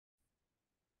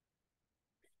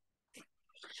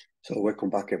So welcome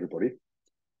back, everybody,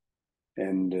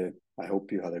 and I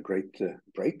hope you had a great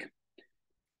break.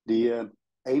 The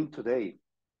aim today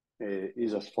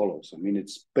is as follows. I mean,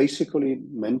 it's basically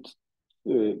meant,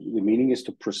 the meaning is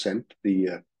to present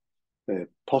the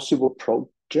possible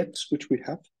projects which we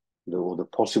have, or the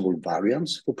possible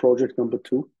variants for project number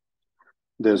 2.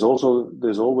 There's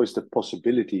always the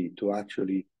possibility to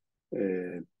actually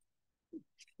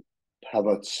have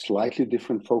a slightly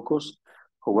different focus.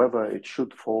 However, it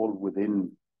should fall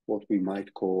within what we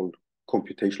might call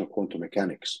computational quantum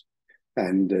mechanics.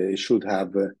 And it should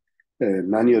have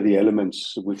many of the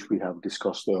elements which we have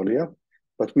discussed earlier,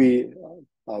 but we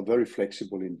are very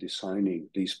flexible in designing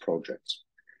these projects.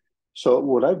 So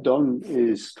what I've done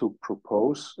is to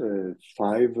propose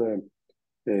 5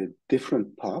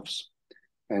 different paths,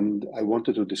 and I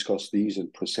wanted to discuss these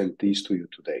and present these to you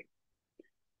today.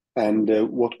 And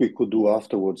what we could do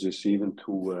afterwards is even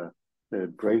to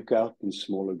break out in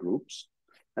smaller groups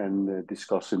and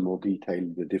discuss in more detail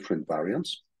the different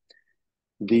variants.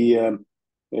 The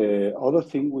other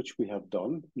thing which we have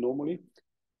done normally,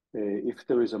 if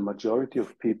there is a majority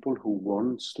of people who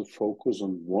wants to focus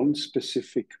on one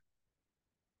specific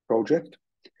project,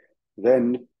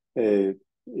 then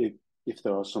if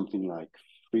there are something like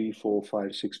 3, 4,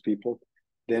 5, 6 people,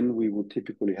 then we would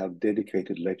typically have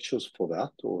dedicated lectures for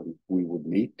that, or we would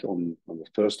meet on the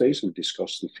Thursdays and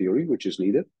discuss the theory which is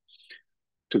needed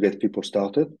to get people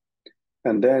started.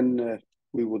 And then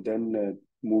we would then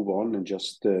move on and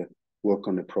just work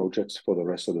on the projects for the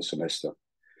rest of the semester.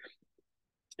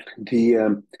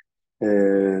 The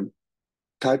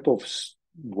type of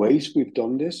ways we've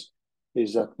done this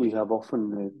is that we have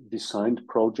often designed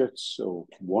projects, so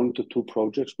 1 to 2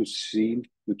 projects which seem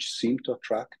to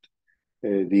attract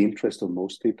the interest of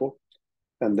most people.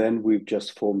 And then we've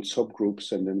just formed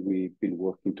subgroups, and then we've been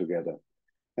working together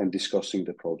and discussing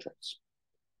the projects.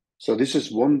 So this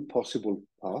is one possible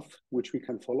path which we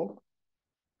can follow.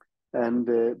 And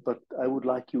but I would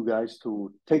like you guys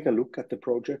to take a look at the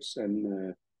projects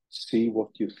and see what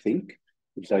you think,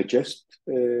 digest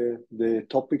the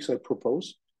topics I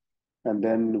propose, and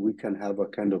then we can have a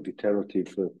kind of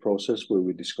iterative process where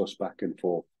we discuss back and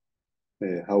forth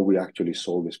how we actually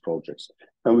solve these projects.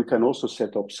 And we can also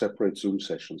set up separate Zoom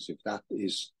sessions if that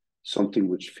is something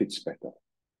which fits better.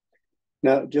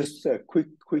 Now, just a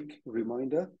quick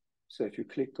reminder. So if you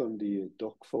click on the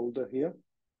doc folder here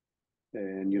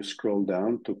and you scroll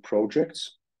down to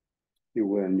projects,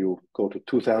 when you go to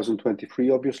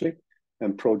 2023, obviously,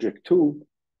 and project 2,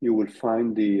 you will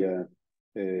find the,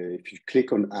 if you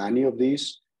click on any of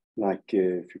these, like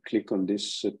if you click on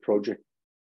this project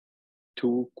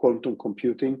 2 quantum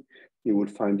computing, you will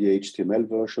find the HTML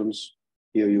versions.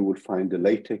 Here you will find the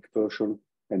LaTeX version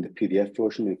and the PDF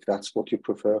version, if that's what you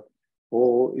prefer.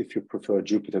 Or if you prefer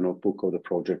Jupyter Notebook or the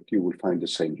project, you will find the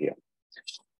same here.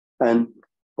 And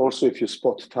also, if you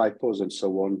spot typos and so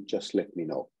on, just let me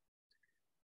know.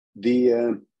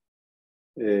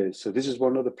 So this is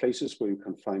one of the places where you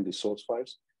can find the source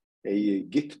files. A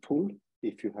Git pull,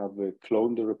 if you have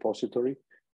cloned the repository,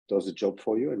 does the job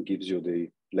for you and gives you the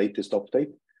latest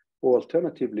update. Or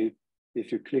alternatively,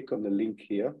 if you click on the link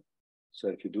here, so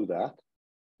if you do that,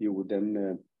 you would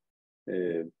then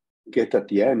get at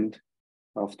the end,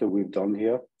 after we've done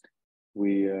here,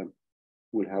 we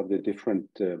will have the different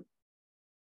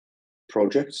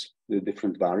projects, the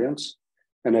different variants.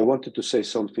 And I wanted to say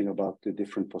something about the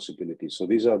different possibilities. So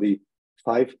these are the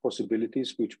 5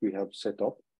 possibilities which we have set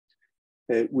up.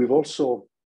 We've also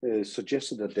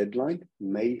suggested a deadline,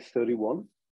 May 31.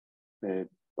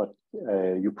 But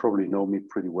you probably know me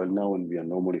pretty well now, and we are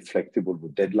normally flexible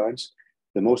with deadlines.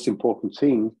 The most important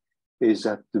thing is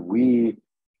that we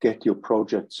get your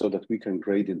project so that we can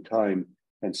grade in time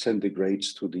and send the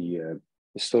grades to the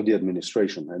study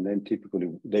administration. And then typically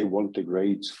they want the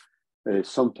grades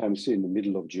sometimes in the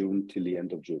middle of June till the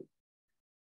end of June.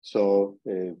 So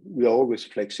we are always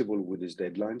flexible with these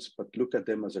deadlines, but look at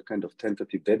them as a kind of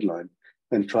tentative deadline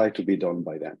and try to be done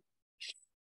by then.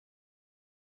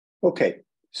 Okay,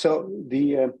 so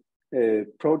the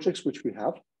projects which we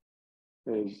have,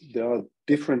 there are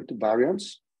different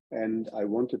variants, and I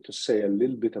wanted to say a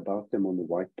little bit about them on the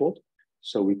whiteboard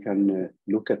so we can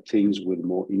look at things with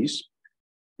more ease.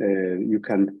 You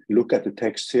can look at the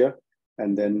text here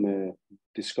and then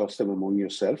discuss them among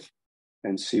yourself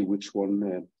and see which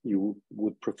one you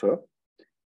would prefer.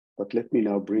 But let me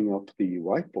now bring up the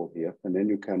whiteboard here, and then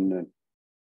you can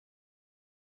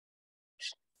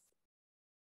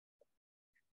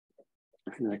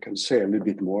and I can say a little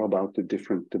bit more about the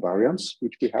different variants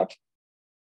which we have.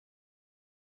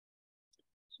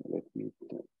 So let me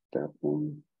take that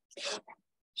one.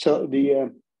 So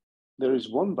the there is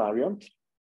one variant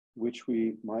which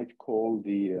we might call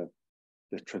the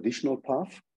traditional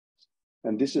path.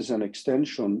 And this is an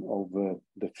extension of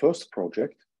the first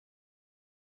project,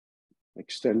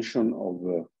 extension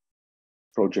of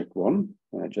project 1.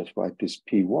 I just write this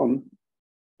P1,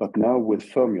 but now with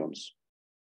fermions.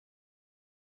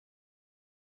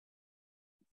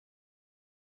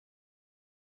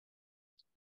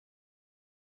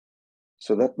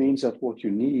 So that means that what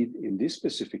you need in this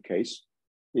specific case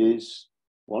is,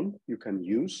 one, you can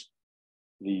use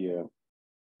the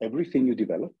everything you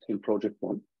developed in project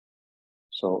 1.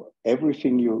 So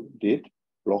everything you did,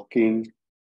 blocking,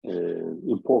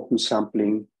 importance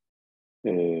sampling,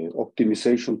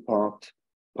 optimization part,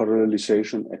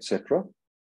 parallelization, etc.,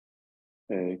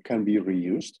 can be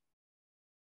reused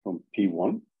from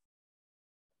P1.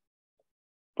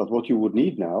 But what you would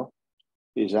need now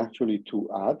is actually to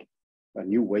add a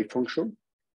new wave function.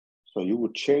 So you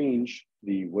would change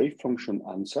the wave function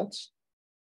ansatz,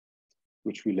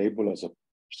 which we label as a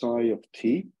psi of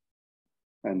t.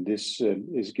 And this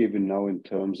is given now in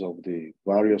terms of the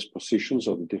various positions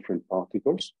of the different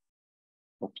particles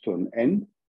up to an n.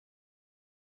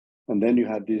 And then you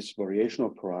had these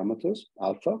variational parameters,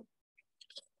 alpha,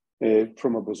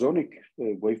 from a bosonic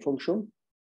wave function,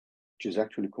 which is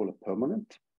actually called a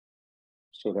permanent.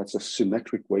 So that's a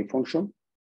symmetric wave function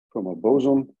from a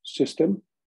boson system.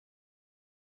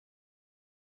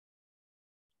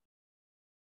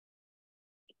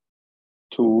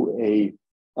 To a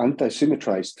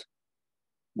anti-symmetrized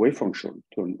wave function,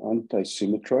 to an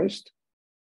anti-symmetrized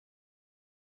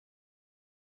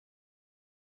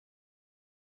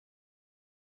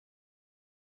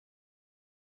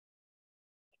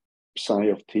psi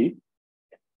of t.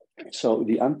 So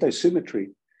the anti-symmetry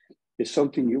is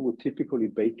something you would typically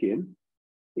bake in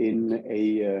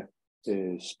a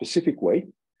specific way.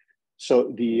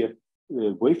 So the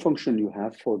wave function you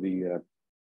have for the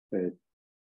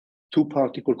two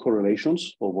particle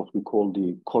correlations, or what we call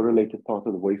the correlated part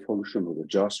of the wave function, or the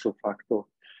Jastrow factor,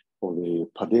 or the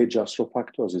Padé-Jastrow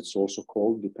factor, as it's also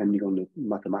called, depending on the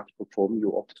mathematical form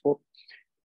you opt for.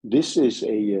 This is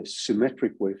a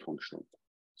symmetric wave function.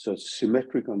 So it's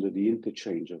symmetric under the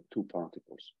interchange of two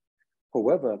particles.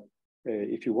 However,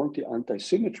 if you want the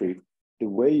anti-symmetry, the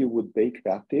way you would bake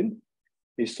that in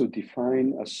is to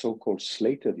define a so-called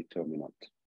Slater determinant.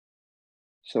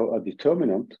 So a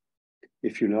determinant,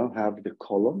 if you now have the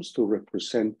columns to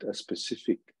represent a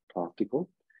specific particle,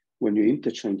 when you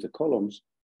interchange the columns,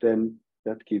 then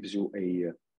that gives you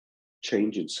a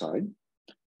change in sign.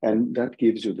 And that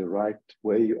gives you the right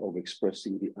way of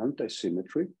expressing the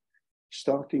anti-symmetry,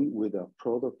 starting with a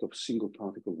product of single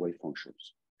particle wave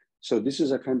functions. So this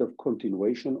is a kind of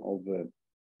continuation of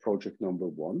project number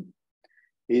 1.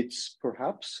 It's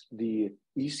perhaps the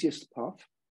easiest path.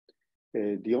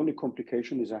 The only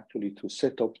complication is actually to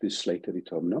set up this Slater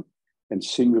determinant and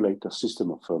simulate a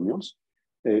system of fermions.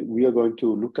 We are going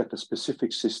to look at a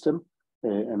specific system,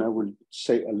 and I will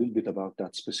say a little bit about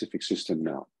that specific system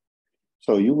now.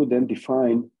 So you would then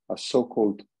define a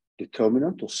so-called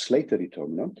determinant or Slater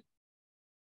determinant,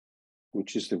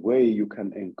 which is the way you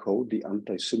can encode the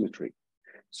anti-symmetry.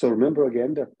 So remember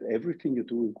again that everything you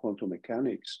do in quantum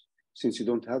mechanics, since you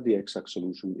don't have the exact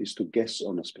solution, is to guess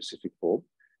on a specific form.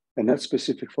 And that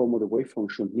specific form of the wave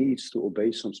function needs to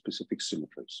obey some specific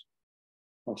symmetries.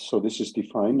 So this is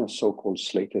defined as so-called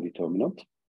Slater determinant.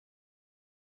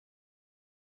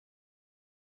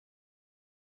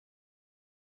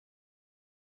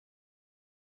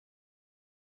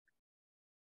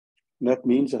 And that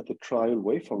means that the trial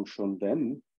wave function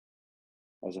then,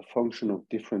 as a function of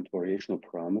different variational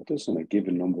parameters and a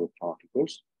given number of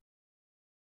particles,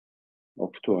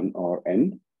 up to an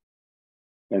Rn,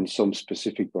 and some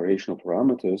specific variational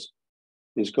parameters,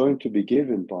 is going to be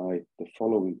given by the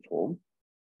following form: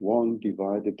 1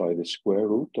 divided by the square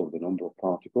root of the number of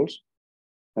particles.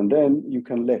 And then you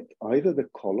can let either the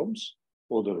columns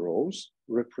or the rows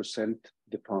represent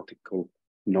the particle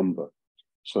number.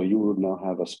 So you will now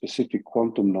have a specific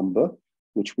quantum number,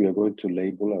 which we are going to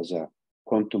label as a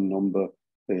quantum number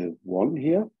 1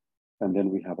 here. And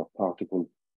then we have a particle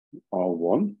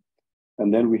R1.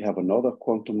 And then we have another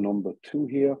quantum number 2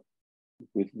 here.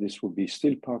 With this will be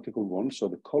still particle 1. So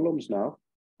the columns now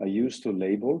are used to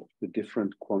label the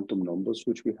different quantum numbers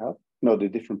which we have. No, the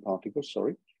different particles,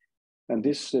 sorry. And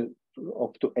this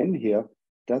up to n here,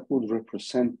 that would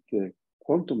represent the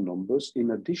quantum numbers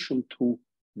in addition to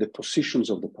the positions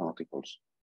of the particles.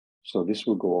 So this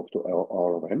will go up to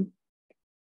R of n.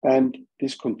 And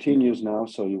this continues now,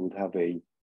 so you would have a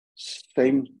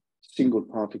same single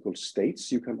particle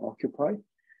states you can occupy.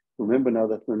 Remember now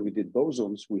that when we did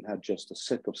bosons, we had just a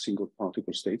set of single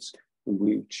particle states.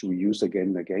 which we use again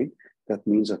and again, that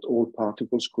means that all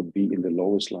particles could be in the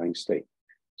lowest lying state.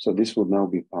 So this would now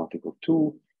be particle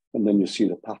 2, and then you see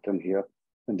the pattern here,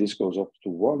 and this goes up to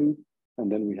 1,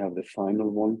 and then we have the final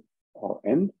one,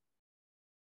 Rn.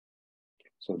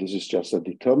 So this is just a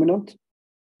determinant,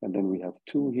 and then we have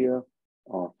 2 here,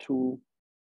 R2,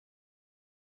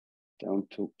 down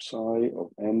to psi of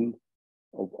n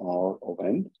of R of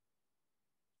n.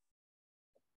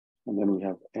 And then we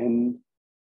have n,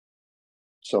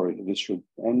 sorry, this should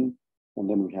n, and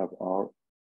then we have R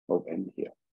of n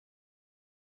here.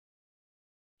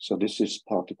 So this is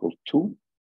particle 2,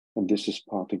 and this is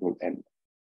particle n.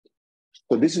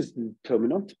 So this is the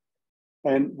determinant.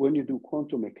 And when you do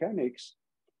quantum mechanics,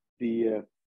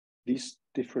 these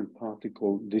different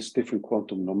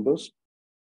quantum numbers,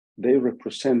 they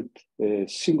represent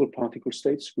single particle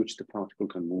states which the particle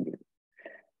can move in.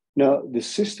 Now, the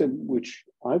system which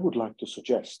I would like to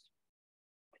suggest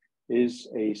is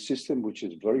a system which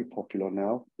is very popular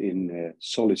now in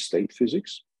solid state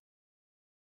physics.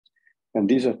 And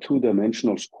these are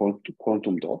two-dimensional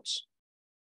quantum dots.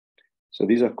 So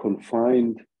these are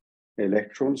confined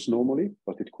electrons normally,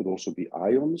 but it could also be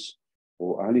ions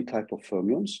or any type of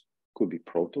fermions, could be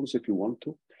protons if you want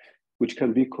to, which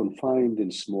can be confined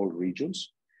in small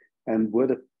regions, and where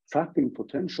the trapping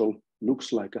potential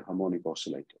looks like a harmonic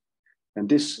oscillator. And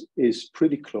this is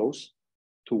pretty close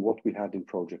to what we had in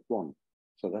project 1.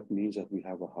 So that means that we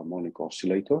have a harmonic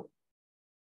oscillator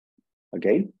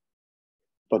again.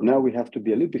 But now we have to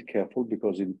be a little bit careful,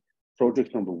 because in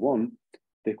project number 1,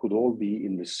 they could all be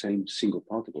in the same single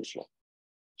particle slot.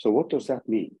 So what does that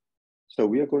mean? So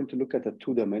we are going to look at a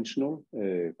two-dimensional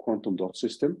quantum dot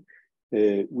system.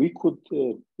 We could,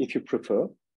 if you prefer,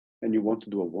 and you want to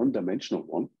do a one-dimensional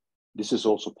one, this is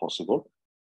also possible,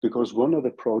 because one of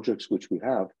the projects which we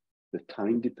have, the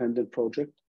time-dependent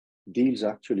project, deals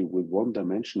actually with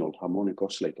one-dimensional harmonic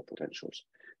oscillator potentials.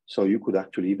 So you could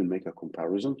actually even make a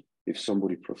comparison if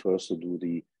somebody prefers to do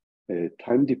the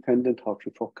time-dependent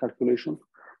Hartree-Fock calculation,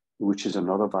 which is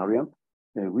another variant.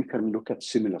 We can look at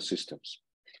similar systems.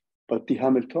 But the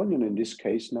Hamiltonian in this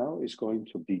case now is going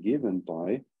to be given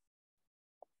by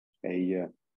a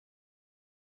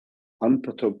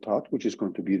unperturbed part, which is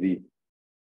going to be the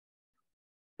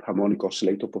harmonic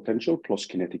oscillator potential plus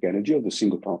kinetic energy of the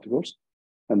single particles.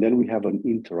 And then we have an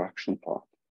interaction part.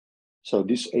 So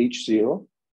this H0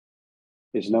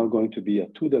 is now going to be a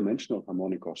two-dimensional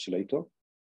harmonic oscillator,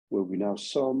 where we now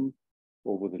sum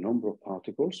over the number of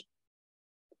particles.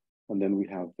 And then we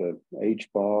have the H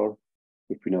bar,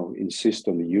 if we now insist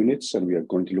on the units, and we are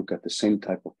going to look at the same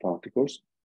type of particles.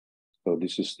 So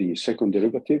this is the second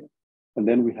derivative. And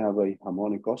then we have a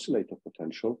harmonic oscillator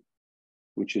potential,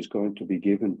 which is going to be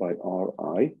given by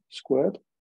Ri squared.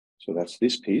 So that's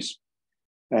this piece.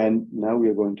 And now we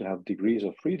are going to have degrees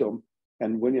of freedom.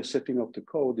 And when you're setting up the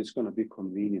code, it's going to be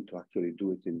convenient to actually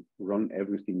do it run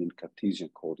everything in Cartesian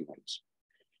coordinates.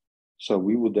 So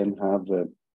we would then have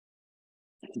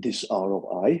this R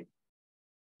of I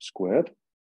squared,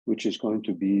 which is going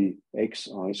to be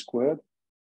xi squared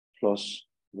plus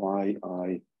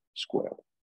yi squared,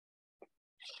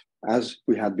 as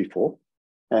we had before.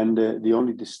 And the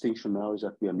only distinction now is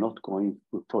that we are not going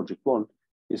with project 1,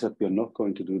 is that we are not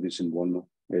going to do this in one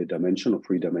dimension or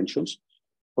 3 dimensions,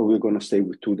 but we're going to stay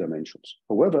with 2 dimensions.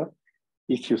 However,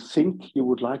 if you think you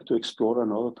would like to explore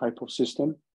another type of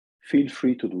system, feel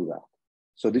free to do that.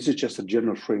 So this is just a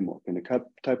general framework, and the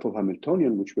type of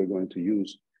Hamiltonian which we're going to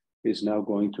use is now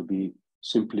going to be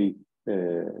simply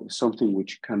something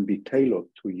which can be tailored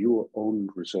to your own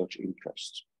research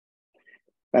interests.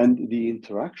 And the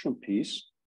interaction piece,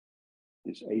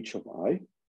 this H of I,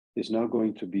 is now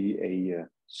going to be a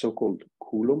so-called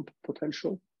Coulomb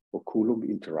potential, or Coulomb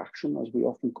interaction, as we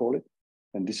often call it.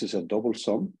 And this is a double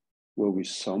sum, where we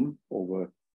sum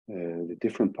over the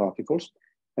different particles.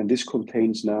 And this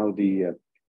contains now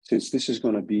since this is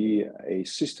going to be a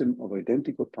system of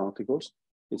identical particles,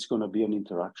 it's going to be an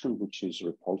interaction which is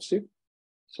repulsive.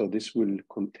 So this will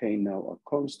contain now a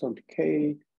constant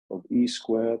K of E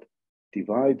squared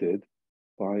divided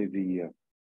by the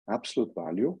absolute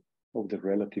value of the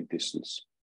relative distance.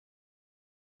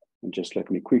 And just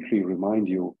let me quickly remind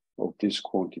you of this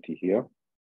quantity here.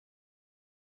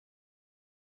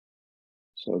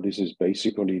 So this is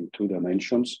basically in 2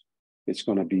 dimensions. It's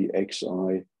going to be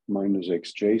xi minus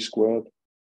xj squared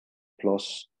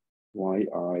plus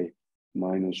yi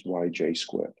minus yj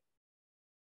squared.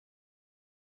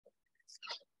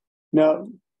 Now,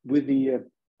 with the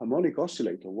harmonic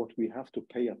oscillator, what we have to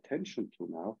pay attention to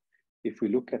now, if we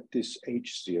look at this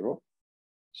H0,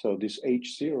 so this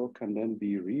H0 can then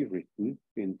be rewritten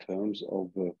in terms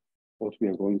of what we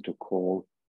are going to call,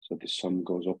 so the sum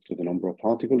goes up to the number of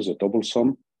particles, a double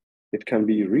sum. It can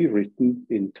be rewritten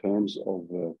in terms of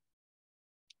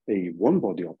a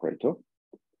one-body operator,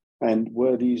 and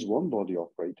where these one-body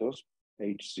operators,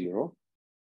 H0,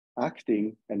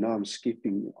 acting, and now I'm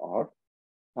skipping R,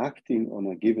 acting on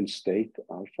a given state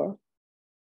alpha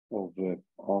of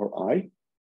Ri,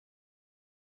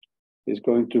 is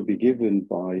going to be given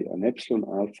by an epsilon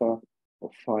alpha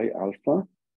of phi alpha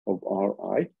of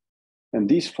Ri. And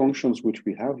these functions which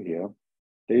we have here,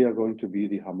 they are going to be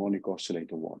the harmonic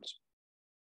oscillator ones.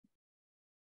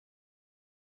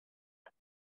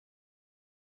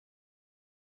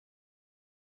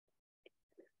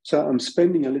 So I'm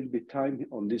spending a little bit time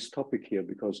on this topic here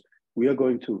because we are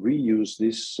going to reuse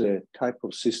this type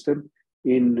of system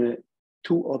in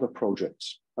two other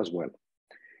projects as well.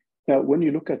 Now, when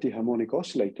you look at the harmonic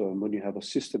oscillator and when you have a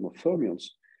system of fermions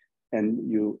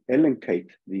and you elencate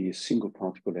the single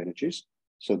particle energies,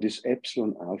 so these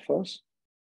epsilon alphas,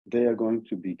 they are going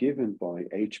to be given by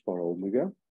h bar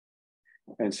omega.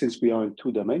 And since we are in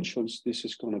two dimensions, this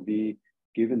is going to be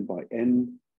given by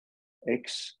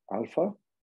nx alpha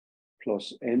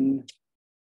plus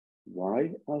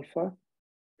ny alpha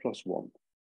plus 1.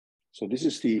 So this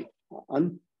is the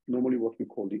normally what we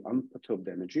call the unperturbed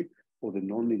energy or the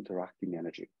non-interacting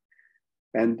energy.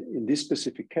 And in this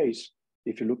specific case,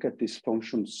 if you look at these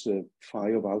functions phi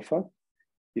of alpha,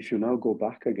 if you now go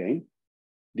back again,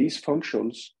 these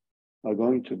functions are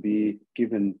going to be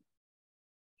given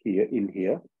here in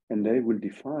here, and they will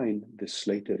define the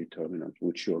Slater determinant,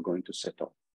 which you are going to set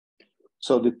up.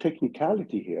 So the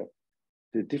technicality here,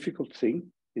 the difficult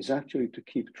thing is actually to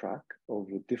keep track of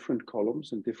the different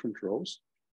columns and different rows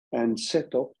and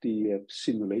set up the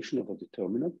simulation of a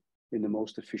determinant in the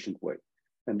most efficient way.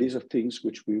 And these are things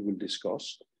which we will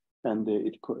discuss. And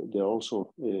there are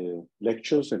also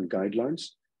lectures and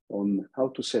guidelines on how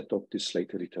to set up this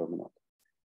Slater determinant.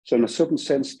 So in a certain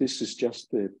sense, this is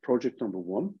just project number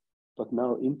one, but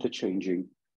now interchanging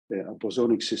a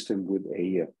bosonic system with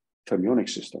a fermionic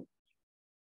system.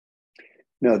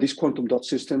 Now, these quantum dot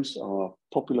systems are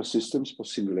popular systems for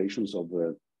simulations of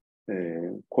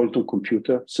quantum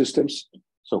computer systems.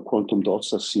 So quantum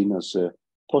dots are seen as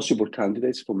possible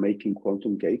candidates for making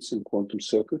quantum gates and quantum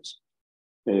circuits.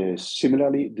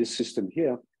 Similarly, this system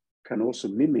here can also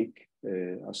mimic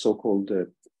a so-called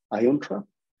ion trap.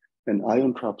 And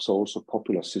ion traps are also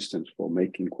popular systems for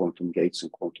making quantum gates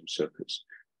and quantum circuits.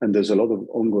 And there's a lot of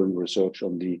ongoing research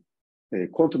on the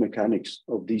quantum mechanics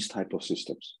of these type of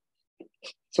systems.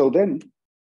 So then,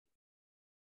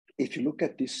 if you look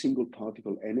at these single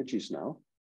particle energies now,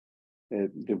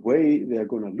 the way they're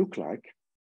going to look like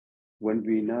when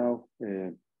we now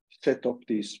set up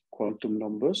these quantum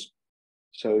numbers.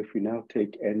 So if we now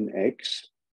take nx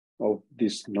of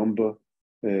this number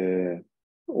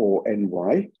or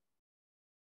ny,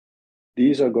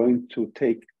 these are going to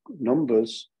take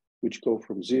numbers which go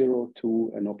from 0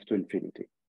 to and up to infinity.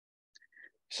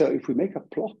 So if we make a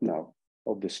plot now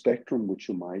of the spectrum which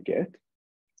you might get,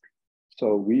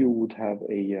 so we would have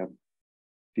a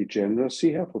degeneracy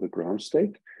here for the ground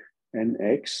state,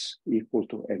 nx equal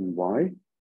to ny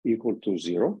equal to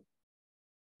 0.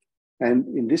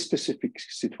 And in this specific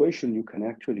situation, you can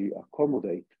actually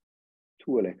accommodate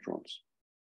two electrons.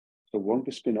 So one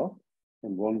will spin up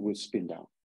and one will spin down.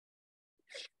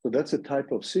 So that's a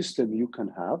type of system you can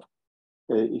have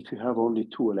if you have only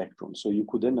two electrons. So you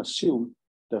could then assume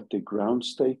that the ground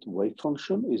state wave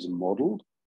function is modeled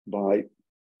by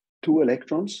two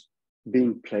electrons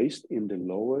being placed in the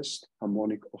lowest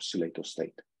harmonic oscillator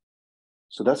state.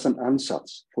 So that's an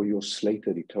ansatz for your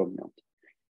Slater determinant.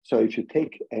 So if you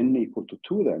take n equal to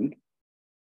 2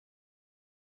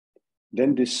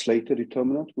 then this Slater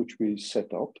determinant, which we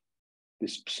set up,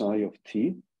 this psi of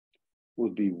t,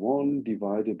 would be 1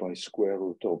 divided by square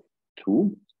root of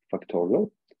 2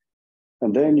 factorial.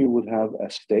 And then you would have a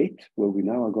state where we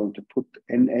now are going to put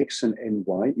nx and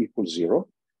ny equals 0.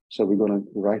 So we're going to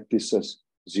write this as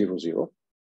 0, 0.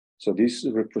 So this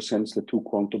represents the two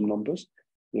quantum numbers.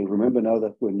 And remember now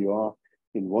that when you are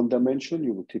in one dimension,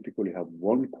 you will typically have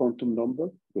one quantum number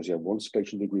because you have one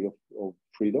spatial degree of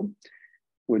freedom.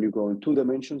 When you go in two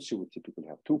dimensions, you will typically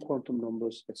have two quantum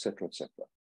numbers, etc., etc.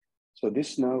 So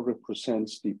this now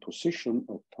represents the position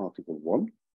of particle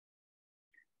 1.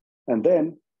 And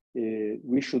then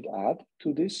we should add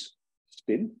to this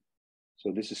spin.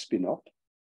 So this is spin up.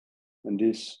 And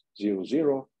this 0,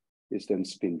 0 is then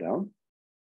spin down.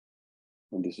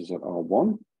 And this is an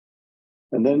R1.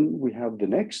 And then we have the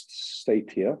next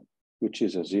state here, which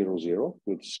is a 0, 0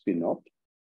 with spin up.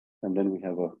 And then we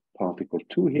have a particle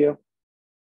 2 here.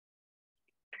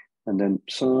 And then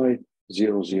psi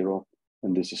 0, 0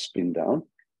 and this is spin down.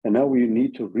 And now we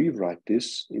need to rewrite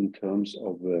this in terms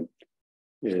of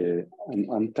an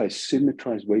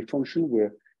anti-symmetrized wave function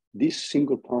where this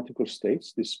single particle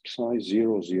states, this psi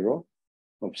 0, 0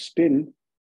 of spin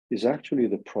is actually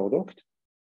the product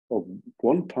of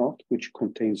one part which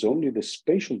contains only the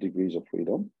spatial degrees of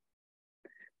freedom,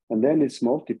 and then it's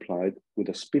multiplied with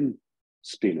a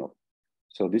spin-off.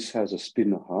 So this has a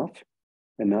spin a half,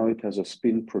 and now it has a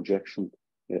spin projection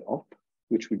up,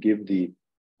 which we give the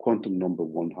quantum number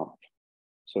 1/2.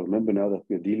 So remember now that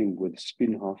we're dealing with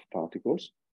spin half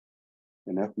particles,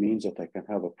 and that means that I can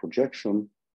have a projection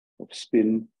of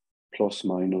spin plus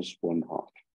minus 1/2.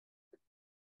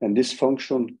 And this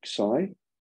function psi,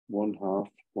 1/2,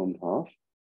 1/2,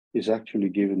 is actually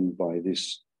given by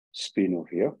this spinor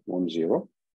here, 1, 0.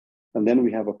 And then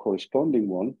we have a corresponding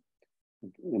one,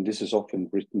 and this is often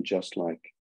written just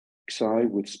like psi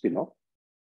with spin up.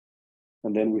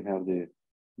 And then we have the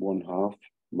 1/2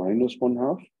 minus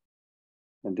 1/2,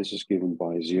 and this is given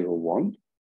by 0, 1.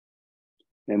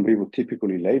 And we would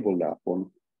typically label that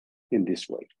one in this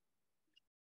way.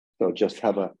 So just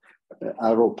have an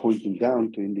arrow pointing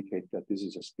down to indicate that this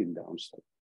is a spin down state.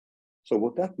 So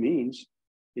what that means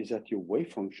is that your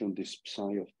wave function, this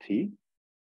psi of t,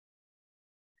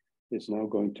 is now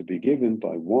going to be given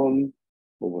by 1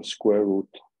 over square root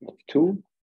of 2.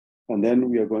 And then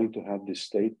we are going to have this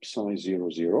state psi 0,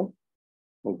 0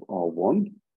 of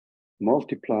R1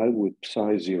 multiplied with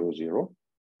psi 0, 0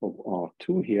 of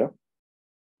R2 here.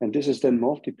 And this is then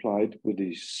multiplied with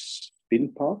the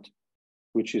spin part,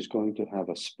 which is going to have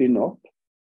a spin up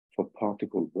for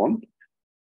particle 1,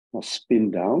 a spin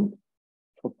down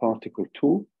for particle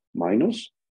 2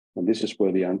 minus, and this is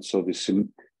where the answer,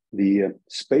 the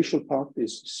spatial part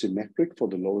is symmetric for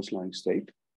the lowest lying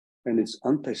state, and it's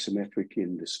anti-symmetric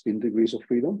in the spin degrees of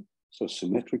freedom. So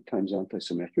symmetric times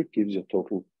anti-symmetric gives you a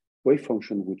total wave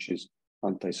function which is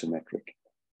anti-symmetric.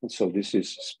 And so this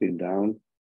is spin down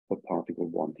for particle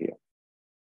 1 here.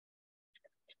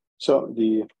 So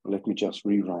let me just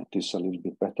rewrite this a little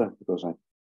bit better because I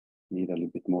need a little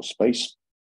bit more space.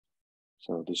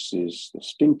 So this is the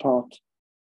spin part,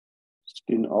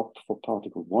 spin up for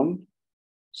particle 1,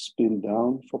 spin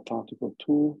down for particle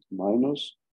 2,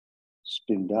 minus,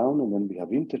 spin down, and then we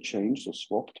have interchanged or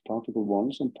swapped particle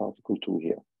 1s and particle 2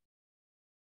 here.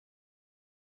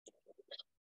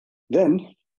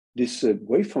 Then this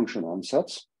wave function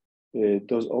ansatz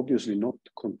does obviously not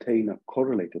contain a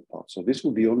correlated part. So this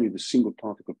will be only the single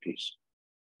particle piece.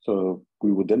 So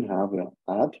we would then have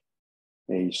add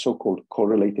a so-called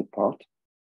correlated part,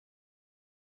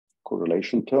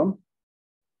 correlation term.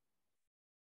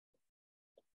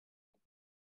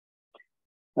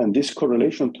 And this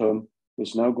correlation term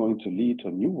is now going to lead to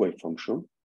a new wave function.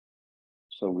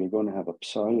 So we're going to have a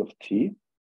psi of t,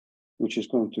 which is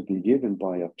going to be given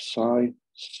by a psi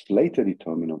Slater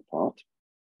determinant part.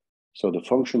 So the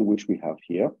function which we have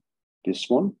here, this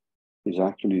one, is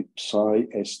actually psi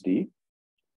sd.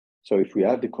 So if we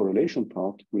add the correlation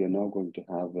part, we are now going to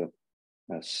have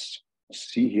a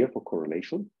c here for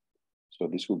correlation. So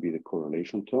this will be the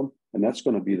correlation term, and that's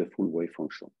going to be the full wave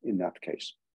function in that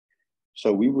case.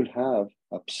 So we will have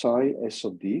a psi s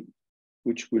of d,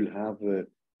 which will have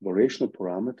variational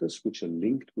parameters which are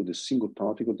linked with the single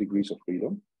particle degrees of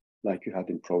freedom, like you had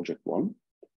in project 1.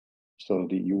 So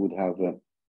you would have a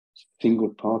single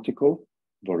particle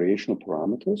variational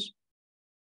parameters.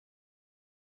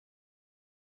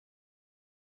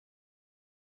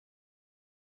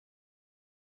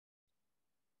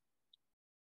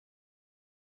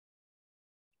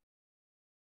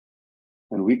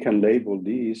 And we can label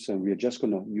these, and we are just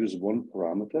going to use one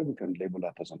parameter. We can label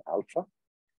that as an alpha.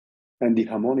 And the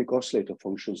harmonic oscillator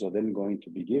functions are then going to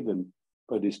be given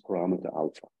by this parameter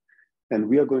alpha. And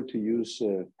we are going to use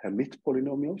Hermite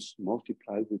polynomials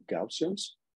multiplied with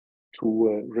Gaussians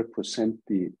to represent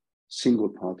the single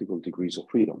particle degrees of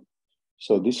freedom.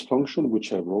 So this function,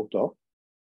 which I wrote up,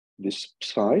 this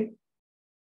psi,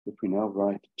 if we now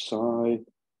write psi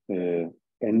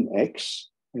nx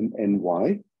and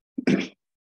ny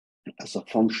as a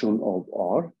function of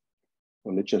r,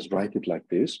 well, let's just write it like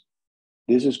this.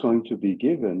 This is going to be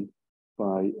given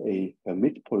by a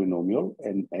Hermite polynomial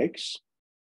nx,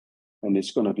 and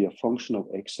it's going to be a function of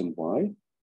x and y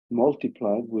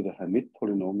multiplied with a Hermite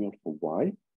polynomial for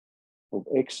y of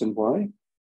x and y.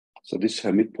 So these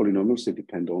Hermite polynomials, they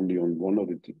depend only on one of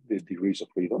the degrees of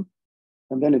freedom.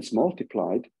 And then it's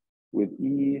multiplied with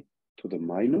e to the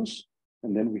minus,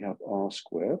 and then we have r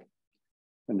squared.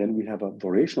 And then we have a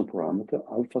variational parameter,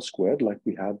 alpha squared, like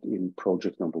we had in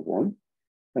project number 1.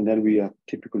 And then we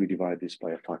typically divide this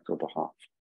by a factor of a half.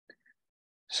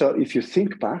 So if you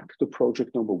think back to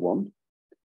project number 1,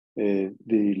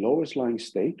 The lowest lying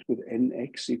state with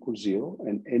nx equals 0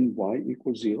 and ny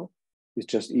equals 0 is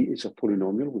just it's a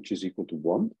polynomial which is equal to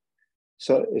 1.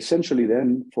 So essentially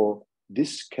then for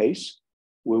this case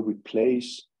where we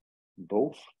place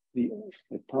both the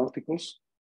particles,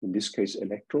 in this case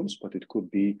electrons, but it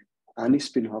could be any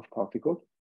spin-half particle,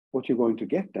 what you're going to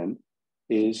get then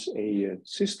is a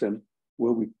system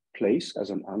where we place as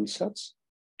an ansatz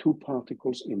 2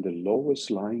 particles in the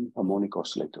lowest lying harmonic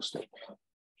oscillator state.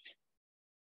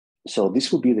 So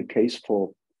this would be the case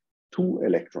for 2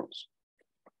 electrons.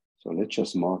 So let's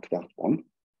just mark that one.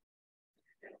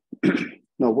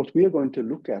 Now, what we are going to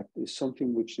look at is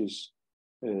something which is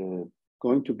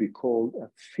going to be called a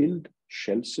filled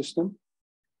shell system.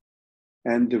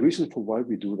 And the reason for why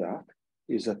we do that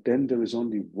is that then there is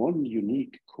only one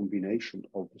unique combination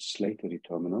of Slater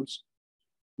determinants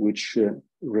which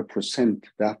represent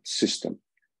that system.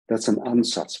 That's an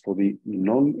ansatz for the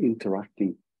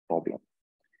non-interacting problem.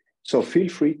 So feel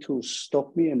free to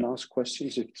stop me and ask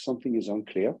questions if something is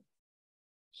unclear.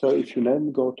 So if you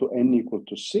then go to n equal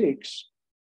to 6,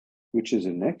 which is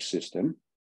the next system,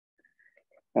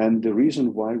 and the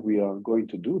reason why we are going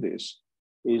to do this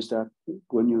is that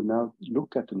when you now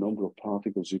look at the number of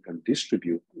particles you can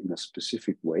distribute in a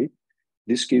specific way,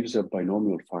 this gives a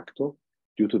binomial factor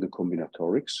due to the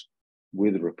combinatorics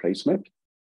with replacement,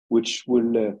 which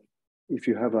will, if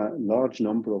you have a large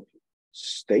number of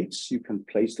states you can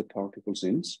place the particles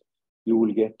in, you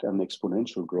will get an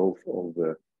exponential growth of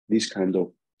these kind of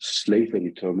Slater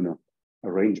determinant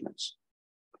arrangements.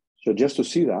 So just to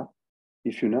see that,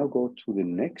 if you now go to the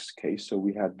next case, so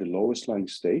we have the lowest lying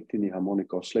state in the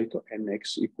harmonic oscillator,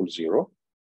 nx equals 0,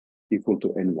 equal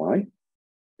to ny.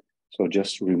 So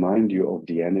just remind you of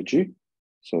the energy.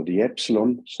 So the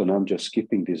epsilon, so now I'm just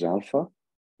skipping this alpha,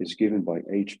 is given by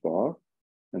h bar,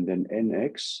 and then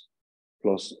nx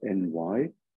plus ny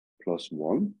plus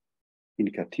 1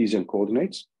 in Cartesian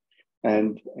coordinates.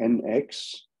 And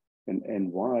nx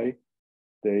and ny,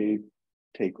 they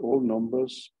take all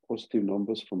numbers, positive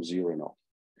numbers from 0 and off.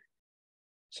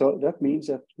 So that means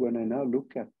that when I now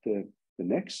look at the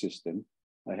next system,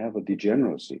 I have a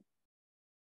degeneracy.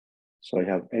 So I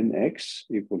have nx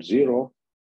equals 0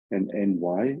 and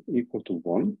ny equal to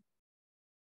 1.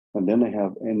 And then I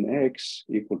have nx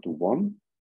equal to 1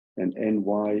 and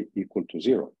ny equal to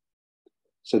 0.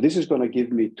 So this is going to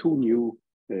give me 2 new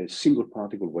single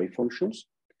particle wave functions,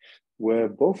 where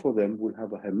both of them will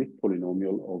have a Hermite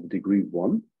polynomial of degree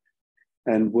 1,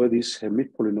 and where this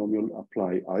Hermite polynomial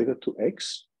apply either to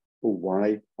x or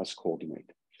y as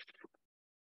coordinate.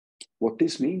 What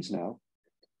this means now,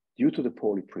 due to the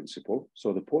Pauli principle,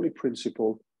 so the Pauli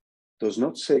principle does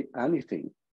not say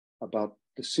anything about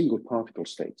the single particle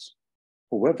states.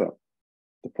 However,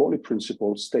 the Pauli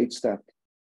principle states that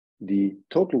the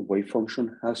total wave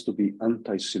function has to be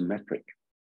anti-symmetric.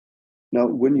 Now,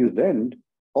 when you then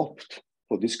opt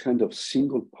for this kind of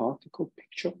single particle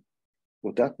picture,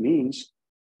 what that means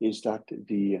is that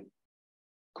the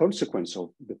consequence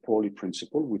of the Pauli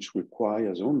principle, which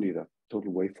requires only that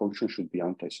total wave function should be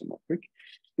anti-symmetric,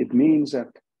 it means that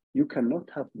you cannot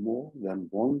have more than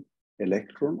one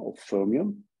electron or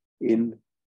fermion in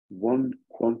one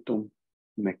quantum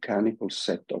mechanical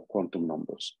set of quantum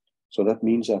numbers. So that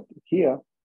means that here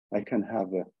I can have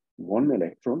one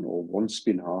electron or one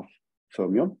spin-half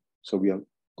fermion. So we are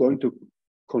going to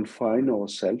confine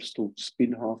ourselves to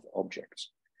spin-half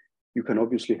objects. You can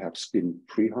obviously have spin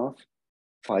 3-half,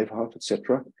 5-half,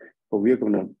 etc. But we are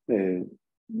going to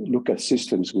look at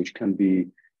systems which can be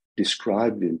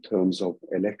described in terms of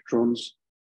electrons,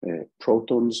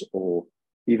 protons, or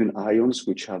even ions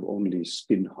which have only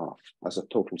spin-half as a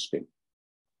total spin.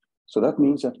 So that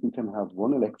means that we can have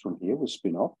one electron here with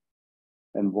spin up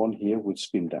and one here with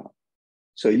spin down.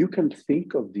 So you can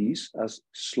think of these as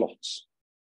slots,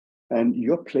 and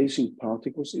you're placing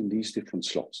particles in these different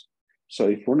slots. So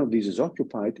if one of these is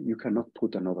occupied, you cannot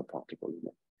put another particle in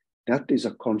it. That is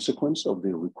a consequence of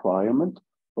the requirement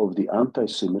of the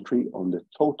anti-symmetry on the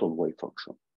total wave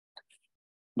function.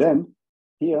 Then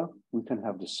here we can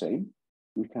have the same.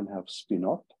 We can have spin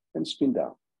up and spin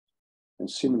down. And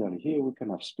similarly here we can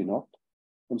have spin up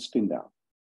and spin down.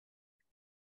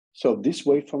 So this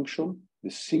wave function, the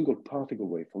single particle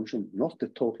wave function, not the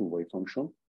total wave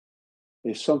function,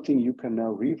 is something you can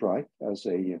now rewrite as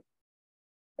a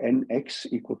nx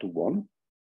equal to 1.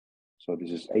 So this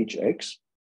is hx.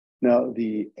 Now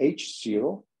the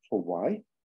h0 for y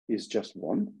is just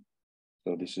 1.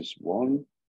 So this is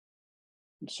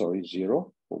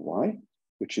 0 for y,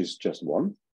 which is just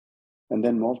 1. And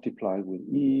then multiply with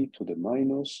e to the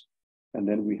minus. And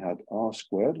then we had r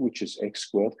squared, which is x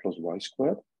squared plus y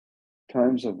squared,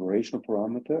 times a variational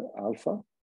parameter alpha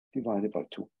divided by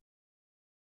 2.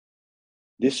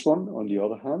 This one, on the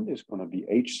other hand, is going to be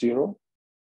h0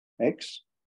 x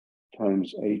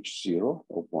times h0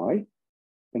 of y,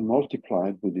 and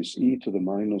multiplied with this e to the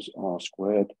minus r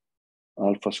squared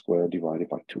alpha squared divided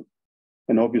by 2.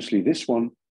 And obviously this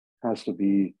one has to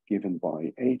be given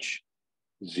by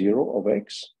h0 of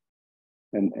x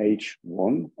and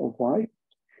h1 of y.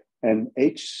 And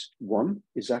h1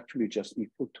 is actually just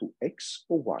equal to x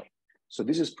or y. So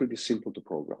this is pretty simple to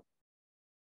program.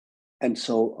 And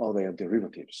so are their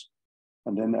derivatives.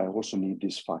 And then I also need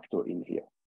this factor in here.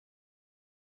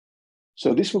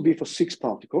 So this will be for 6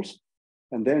 particles.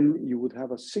 And then you would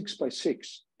have a 6 by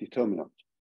 6 determinant.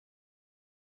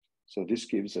 So this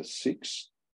gives us 6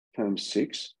 times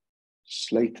 6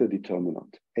 Slater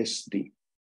determinant, SD.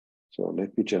 So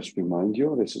let me just remind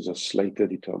you, this is a Slater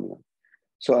determinant.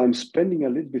 So I'm spending a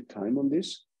little bit of time on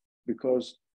this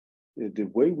because the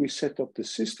way we set up the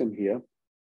system here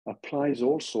applies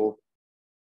also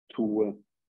to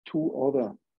 2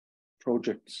 other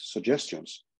project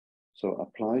suggestions. So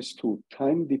applies to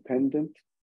time-dependent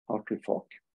Hartree-Fock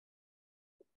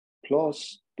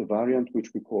plus the variant which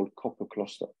we call copper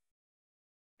cluster.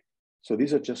 So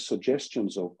these are just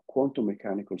suggestions of quantum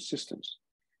mechanical systems.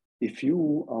 If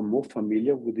you are more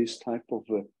familiar with this type of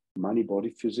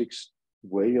many-body physics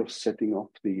way of setting up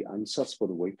the ansatz for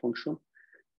the wave function,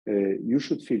 you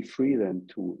should feel free then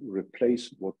to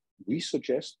replace what we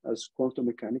suggest as quantum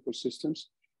mechanical systems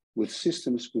with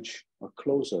systems which are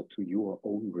closer to your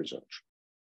own research.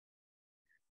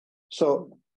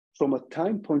 So from a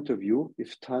time point of view,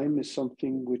 if time is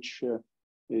something which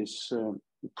is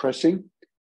pressing,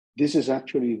 this is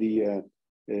actually the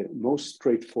most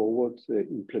straightforward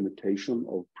implementation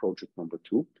of project number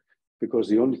 2, because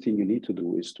the only thing you need to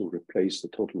do is to replace the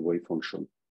total wave function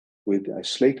with a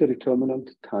Slater determinant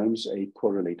times a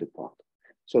correlated part.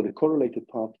 So the correlated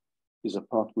part is a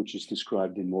part which is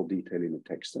described in more detail in the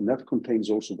text, and that contains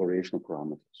also variational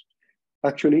parameters.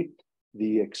 Actually,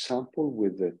 the example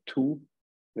with the 2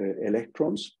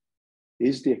 electrons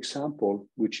is the example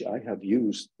which I have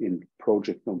used in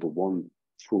project number 1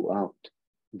 throughout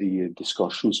the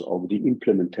discussions of the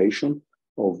implementation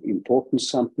of importance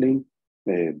sampling,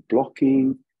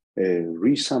 blocking,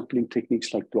 resampling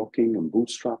techniques like blocking and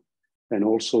bootstrap, and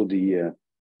also the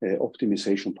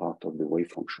optimization part of the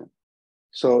wave function.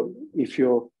 So if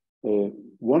you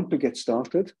want to get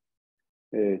started,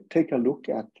 take a look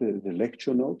at the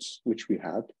lecture notes which we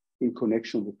had in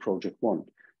connection with project 1.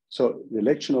 So the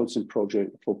lecture notes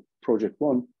for project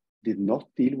 1 did not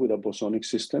deal with a bosonic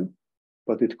system,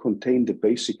 but it contained the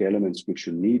basic elements which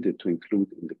you needed to include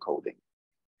in the coding.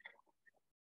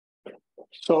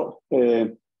 So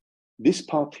this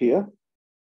part here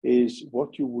is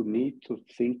what you would need to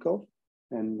think of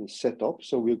and set up.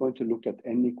 So we're going to look at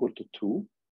n equal to 2.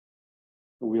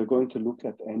 We are going to look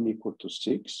at n equal to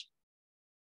 6.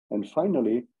 And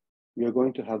finally, we are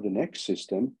going to have the next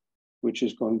system, which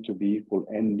is going to be equal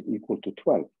n equal to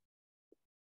 12.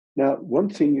 Now, one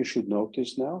thing you should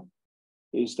notice now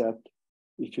is that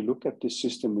if you look at this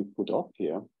system we put up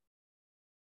here,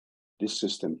 this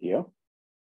system here,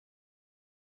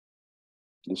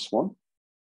 this one,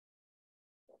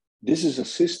 this is a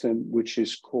system which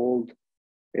is called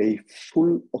a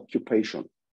full occupation.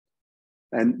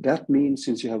 And that means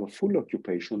since you have a full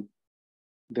occupation,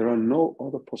 there are no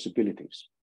other possibilities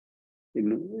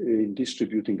in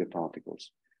distributing the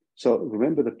particles. So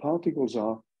remember, the particles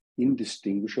are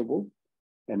indistinguishable,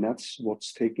 and that's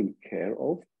what's taken care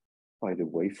of by the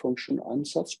wave function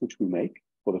ansatz which we make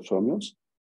for the fermions.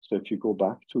 So if you go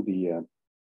back to the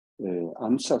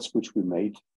ansatz which we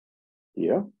made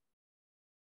here,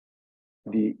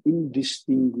 the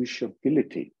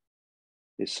indistinguishability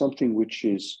is something which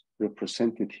is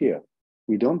represented here.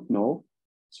 We don't know,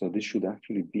 so this should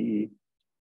actually be,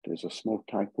 there's a small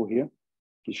typo here.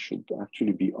 This should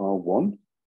actually be R1.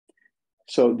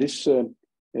 So this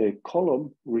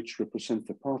column which represents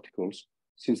the particles,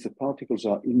 since the particles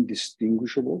are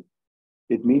indistinguishable,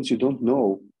 it means you don't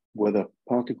know whether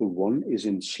particle 1 is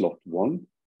in slot 1,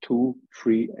 2,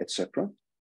 3, etc.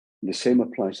 The same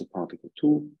applies to particle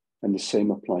 2, and the same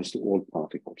applies to all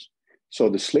particles. So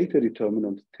the Slater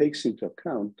determinant takes into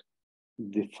account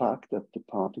the fact that the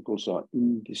particles are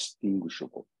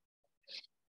indistinguishable.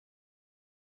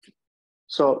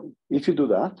 So if you do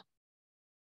that,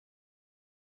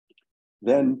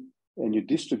 then, and you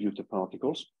distribute the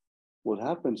particles, what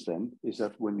happens then is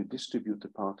that when you distribute the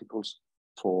particles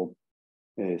for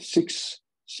six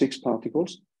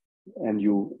particles, and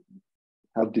you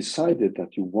have decided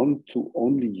that you want to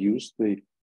only use the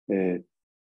 2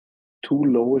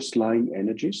 lowest lying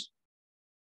energies,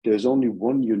 there's only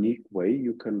one unique way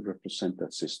you can represent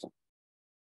that system.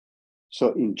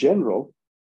 So in general,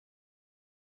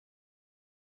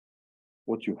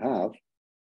 what you have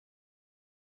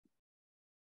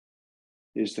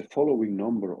is the following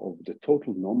number of the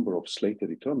total number of Slater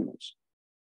determinants.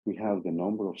 We have the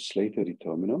number of Slater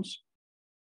determinants,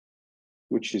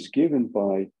 which is given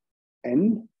by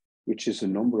n, which is the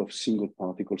number of single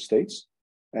particle states,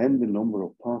 and the number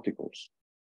of particles.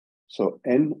 So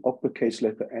n, uppercase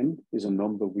letter n, is a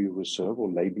number we reserve, or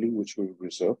labeling which we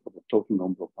reserve for the total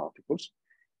number of particles.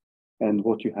 And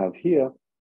what you have here,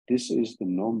 this is the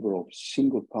number of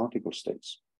single particle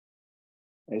states.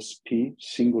 SP,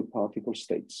 single particle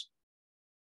states.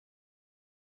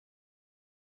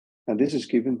 And this is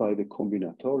given by the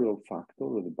combinatorial factor,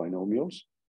 or the binomials,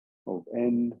 of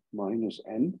n minus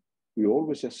n. We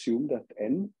always assume that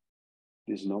n,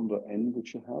 this number n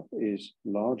which you have, is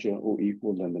larger or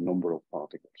equal than the number of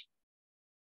particles.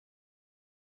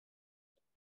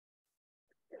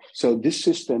 So this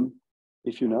system,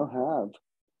 if you now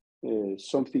have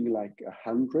something like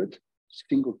 100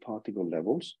 single particle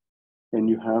levels, and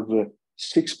you have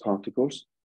 6 particles,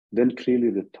 then clearly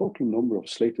the total number of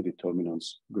Slater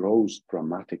determinants grows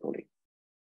dramatically.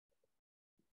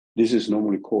 This is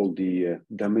normally called the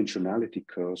dimensionality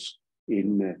curves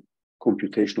in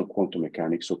computational quantum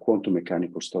mechanics or quantum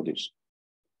mechanical studies.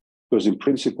 Because in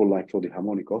principle, like for the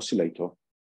harmonic oscillator,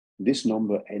 this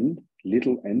number n,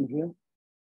 little n here,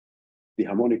 the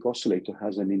harmonic oscillator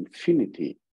has an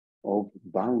infinity of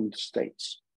bound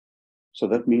states. So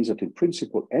that means that in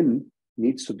principle, n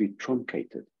needs to be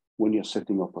truncated when you're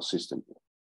setting up a system.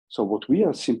 So what we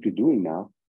are simply doing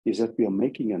now is that we are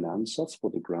making an ansatz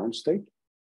for the ground state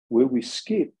where we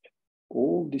skip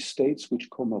all the states which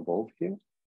come above here,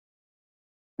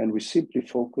 and we simply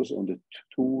focus on the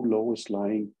 2 lowest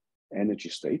lying energy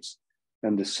states.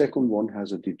 And the second one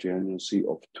has a degeneracy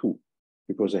of 2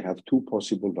 because they have 2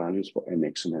 possible values for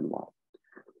nx and ny.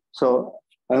 So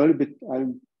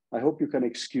I hope you can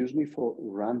excuse me for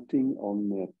ranting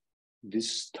on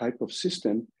this type of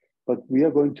system, but we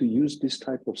are going to use this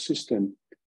type of system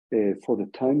for the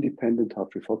time-dependent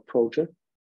Hartree-Fock project,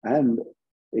 and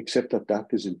except that that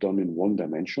isn't done in 1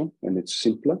 dimension, and it's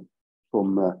simpler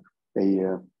from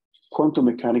a quantum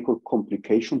mechanical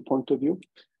complication point of view.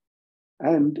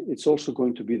 And it's also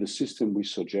going to be the system we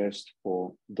suggest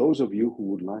for those of you who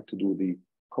would like to do the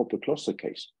copper cluster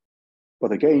case.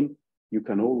 But again, you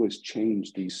can always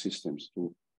change these systems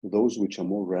to those which are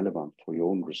more relevant for your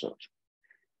own research.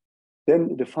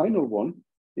 Then the final one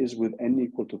is with n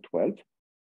equal to 12.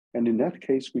 And in that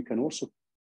case, we can also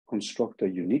construct a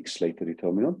unique Slater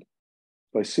determinant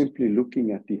by simply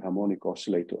looking at the harmonic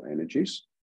oscillator energies,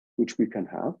 which we can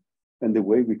have, and the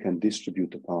way we can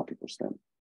distribute the particles then.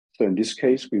 So in this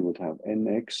case, we would have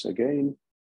nx again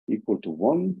equal to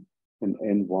 1 and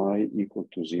ny equal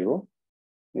to 0.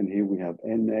 And here we have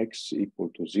nx equal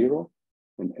to 0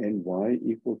 and ny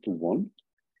equal to 1.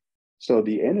 So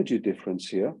the energy difference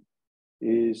here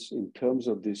is in terms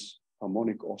of this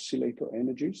harmonic oscillator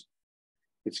energies.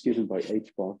 It's given by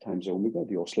h bar times omega,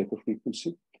 the oscillator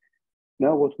frequency.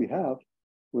 Now what we have,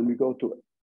 when we go to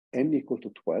n equal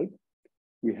to 12,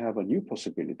 we have a new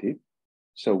possibility.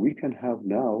 So we can have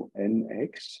now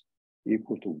nx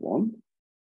equal to 1,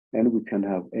 and we can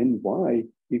have ny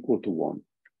equal to 1.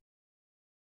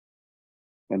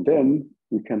 And then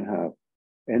we can have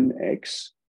nx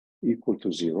equal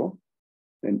to 0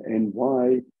 and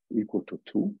ny equal to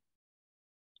 2.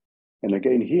 And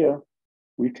again here,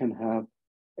 we can have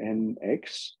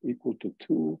nx equal to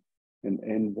 2 and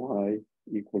ny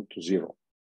equal to 0.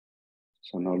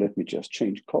 So now let me just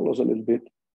change colors a little bit.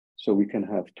 So we can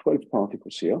have 12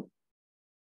 particles here.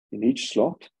 In each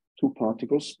slot, 2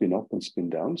 particles spin up and spin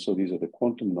down. So these are the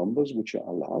quantum numbers which are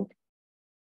allowed.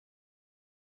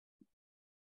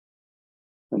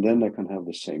 And then I can have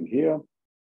the same here,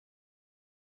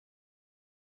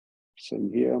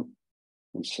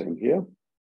 and same here.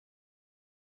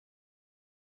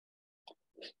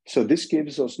 So this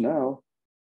gives us now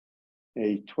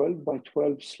a 12 by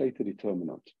 12 Slater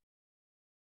determinant.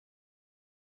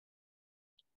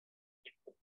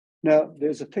 Now,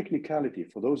 there's a technicality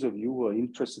for those of you who are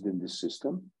interested in this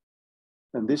system.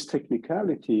 And this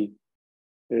technicality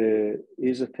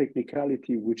is a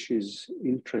technicality which is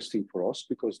interesting for us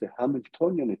because the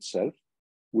Hamiltonian itself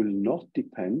will not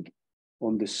depend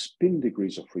on the spin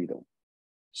degrees of freedom.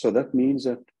 So that means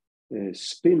that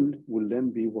spin will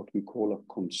then be what we call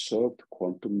a conserved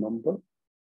quantum number.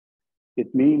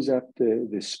 It means that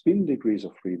the spin degrees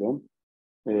of freedom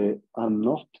are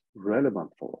not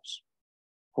relevant for us.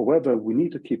 However, we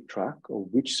need to keep track of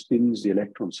which spins the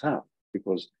electrons have,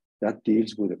 because That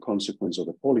deals with the consequence of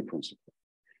the Pauli principle.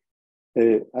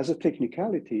 As a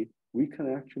technicality, we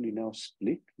can actually now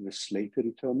split the Slater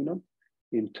determinant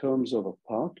in terms of a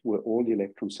part where all the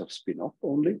electrons have spin up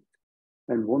only,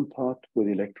 and one part where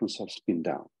the electrons have spin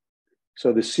down.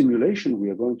 So the simulation we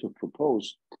are going to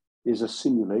propose is a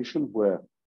simulation where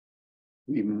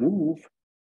we move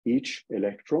each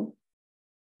electron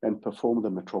and perform the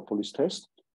metropolis test,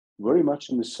 very much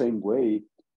in the same way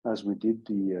as we did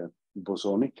the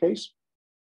bosonic case,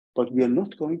 but we are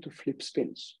not going to flip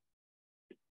spins.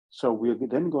 So we are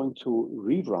then going to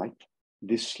rewrite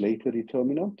this Slater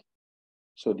determinant.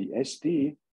 So the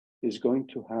SD is going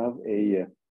to have a,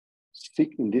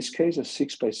 in this case, a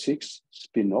 6x6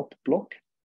 spin-up block.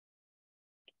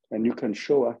 And you can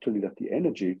show actually that the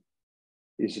energy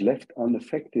is left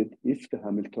unaffected if the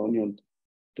Hamiltonian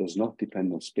does not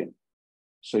depend on spin.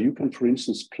 So you can, for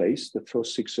instance, place the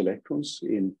first 6 electrons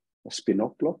in a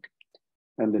spin-up block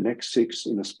and the next 6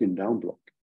 in a spin-down block.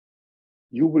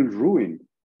 You will ruin,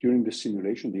 during the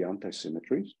simulation, the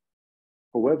anti-symmetries.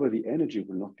 However, the energy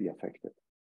will not be affected.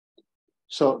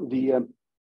 So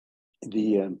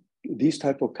these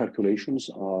type of calculations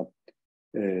are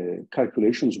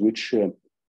calculations which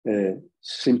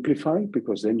simplify,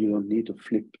 because then you don't need to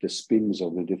flip the spins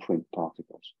of the different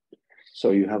particles.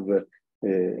 So you have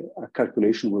a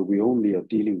calculation where we only are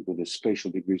dealing with the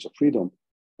spatial degrees of freedom,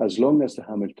 as long as the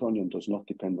Hamiltonian does not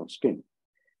depend on spin.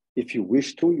 If you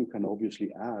wish to, you can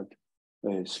obviously add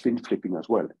spin flipping as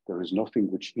well. There is nothing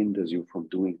which hinders you from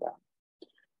doing that.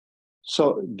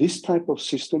 So this type of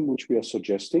system which we are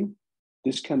suggesting,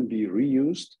 this can be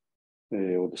reused,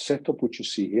 or the setup which you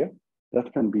see here,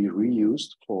 that can be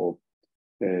reused for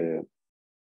the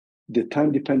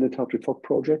time-dependent Hartree-Fock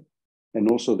project and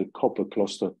also the copper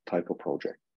cluster type of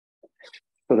project.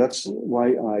 So that's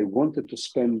why I wanted to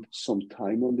spend some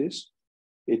time on this.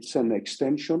 It's an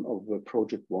extension of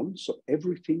project 1. So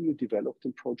everything you developed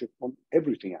in project 1,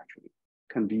 everything actually,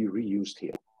 can be reused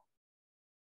here.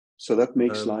 So that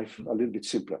makes life a little bit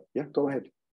simpler. Yeah, go ahead.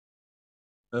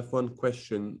 I have one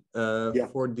question.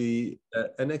 For the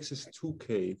NXS2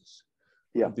 case,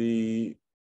 the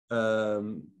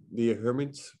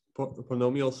Hermite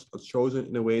polynomials are chosen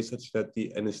in a way such that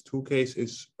the NS2 case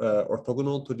is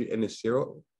orthogonal to the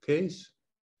NS0 case.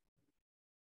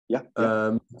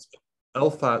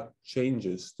 Alpha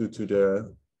changes due to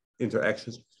the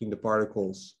interactions between the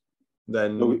particles.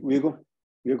 Then no,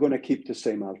 we're going to keep the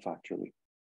same alpha actually.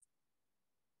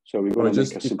 So we're going to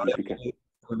make a simplification.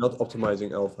 We're not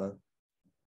optimizing alpha.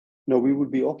 No, we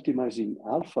would be optimizing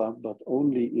alpha, but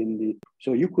only in the.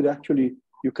 So you could actually,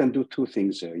 you can do two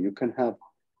things there. You can have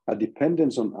a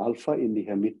dependence on alpha in the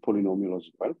Hermite polynomial as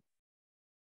well,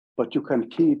 but you can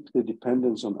keep the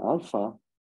dependence on alpha.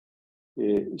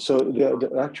 So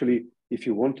actually, if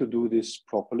you want to do this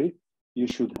properly, you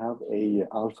should have a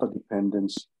alpha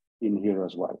dependence in here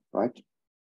as well, right?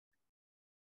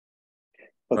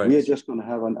 But we are just going to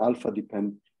have an alpha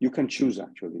depend. You can choose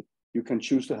actually. You can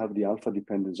choose to have the alpha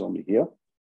dependence only here,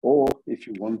 or if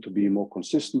you want to be more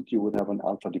consistent, you would have an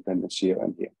alpha dependence here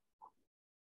and here.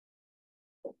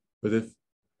 But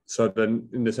so then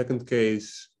in the second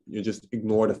case, you just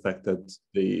ignore the fact that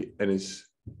the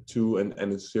NS2 and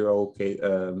NS0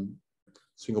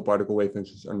 single particle wave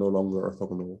functions are no longer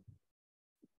orthogonal.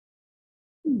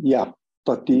 Yeah,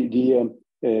 but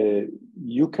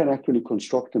you can actually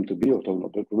construct them to be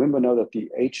orthogonal. But remember now that the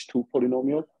H2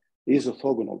 polynomial is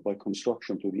orthogonal by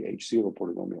construction to the H0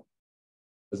 polynomial.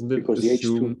 Doesn't it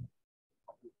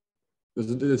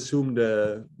assume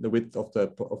the width of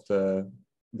the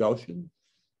Gaussian?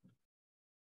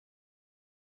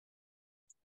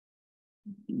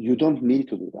 You don't need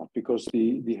to do that because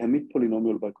the Hermite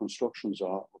polynomial by constructions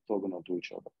are orthogonal to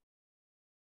each other.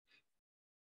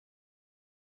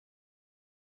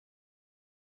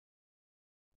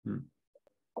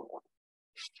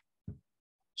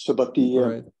 So, but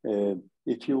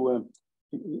if you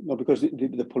no, because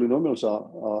the polynomials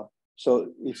are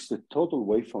so it's the total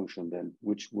wave function then,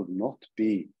 which would not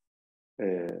be.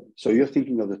 So you're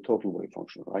thinking of the total wave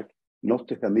function, right? Not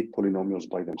the Hermite polynomials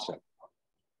by themselves.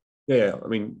 Yeah. I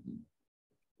mean,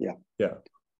 yeah.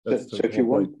 That's so if you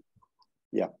want,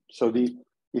 So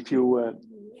if you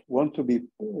want to be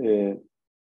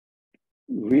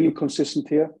really consistent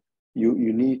here,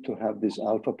 you need to have this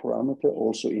alpha parameter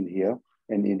also in here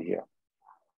and in here.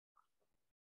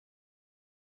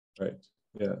 Right.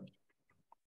 Yeah.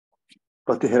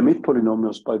 But the Hermite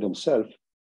polynomials by themselves,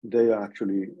 they are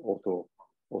actually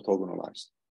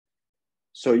orthogonalized.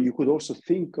 So you could also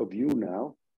think of you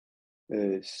now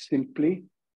simply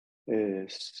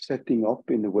setting up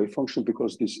in the wave function,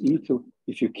 because this E2,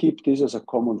 if you keep this as a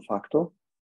common factor,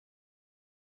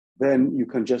 then you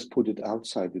can just put it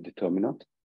outside the determinant,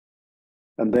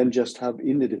 and then just have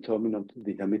in the determinant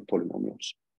the Hamid polynomials.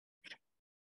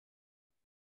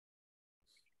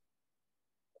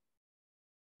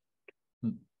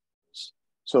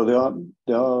 So there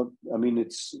are. I mean,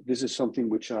 this is something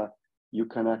which you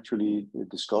can actually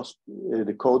discuss.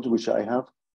 The code which I have,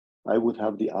 I would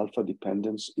have the alpha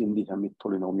dependence in the Hamid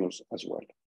polynomials as well.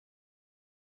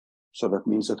 So that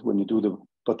means that when you do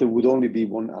but there would only be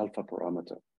one alpha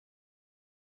parameter.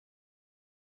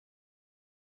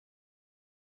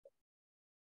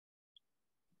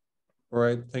 All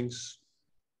right, thanks.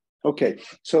 Okay,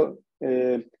 so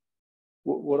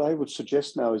what I would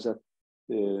suggest now is that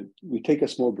we take a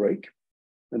small break,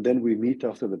 and then we meet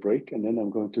after the break, and then I'm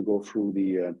going to go through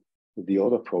the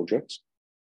other projects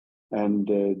and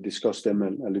discuss them a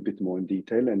little bit more in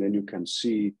detail, and then you can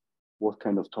see what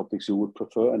kind of topics you would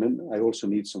prefer. And then I also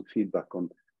need some feedback on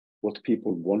what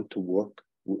people want to work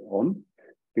on,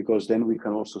 because then we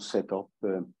can also set up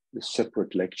the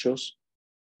separate lectures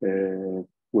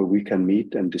where we can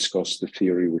meet and discuss the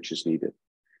theory which is needed.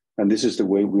 And this is the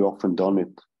way we often done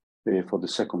it for the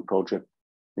second project,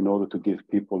 in order to give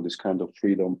people this kind of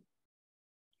freedom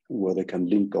where they can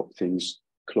link up things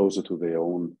closer to their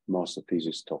own master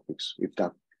thesis topics, if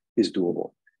that is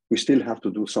doable. We still have to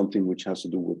do something which has to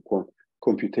do with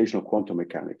computational quantum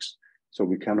mechanics. So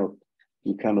we cannot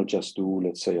just do,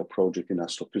 let's say, a project in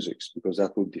astrophysics, because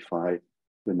that would defy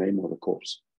the name of the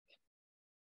course.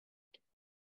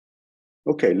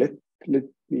 Okay, let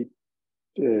me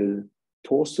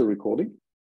pause the recording.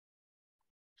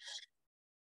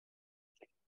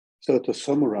 So to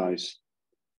summarize,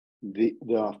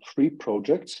 there are 3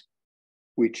 projects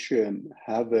which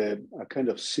have a kind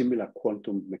of similar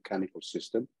quantum mechanical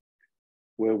system,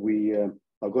 where we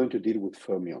are going to deal with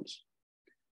fermions.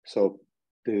 So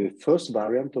the first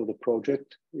variant of the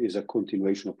project is a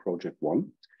continuation of project 1,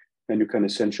 and you can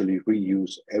essentially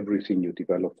reuse everything you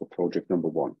developed for project number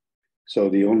 1. So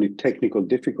the only technical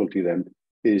difficulty then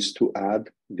is to add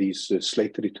these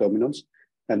Slater determinants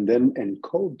and then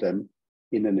encode them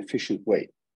in an efficient way.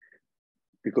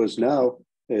 Because now,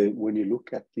 when you look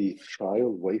at the trial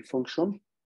wave function,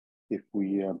 if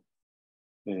we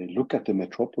look at the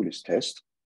metropolis test,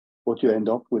 what you end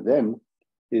up with then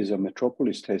is a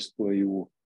metropolis test where you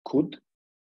could,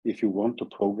 if you want to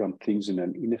program things in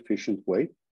an inefficient way,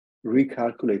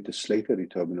 recalculate the Slater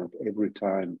determinant every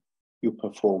time you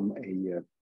perform a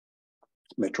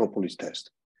metropolis test.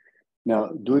 Now,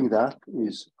 doing that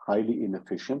is highly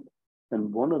inefficient.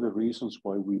 And one of the reasons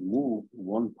why we move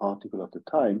one particle at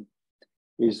a time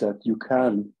is that you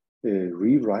can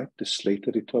rewrite the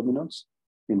Slater determinants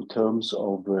in terms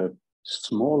of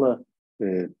smaller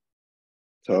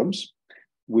terms,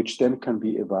 which then can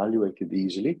be evaluated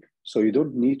easily. So you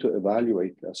don't need to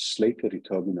evaluate a Slater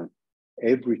determinant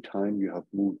every time you have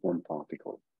moved one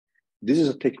particle. This is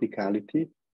a technicality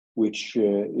which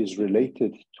is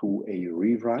related to a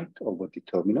rewrite of a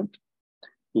determinant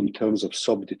in terms of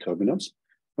subdeterminants.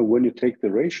 And when you take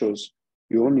the ratios,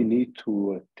 you only need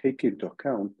to take into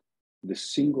account the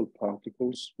single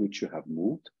particles which you have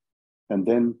moved, and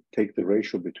then take the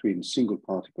ratio between single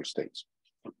particle states.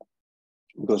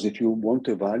 Because if you want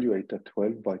to evaluate a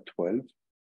 12 by 12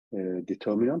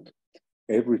 determinant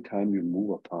every time you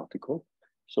move a particle,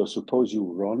 so suppose you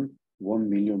run 1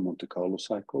 million Monte Carlo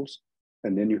cycles,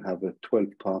 and then you have 12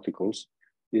 particles,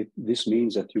 this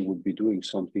means that you would be doing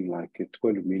something like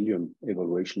 12 million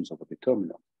evaluations of a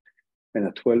determinant. And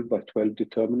a 12 by 12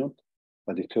 determinant,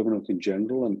 a determinant in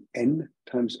general, an n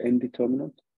times n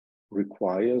determinant,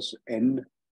 requires n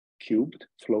cubed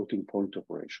floating point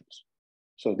operations.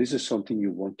 So this is something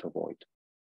you want to avoid.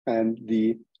 And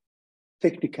the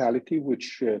technicality,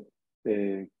 which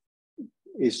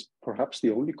is perhaps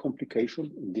the only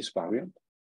complication in this variant,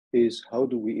 is how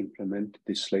do we implement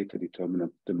this Slater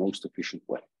determinant the most efficient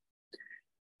way.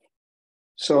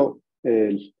 So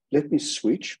let me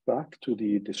switch back to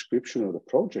the description of the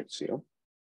projects here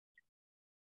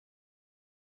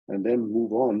and then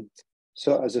move on.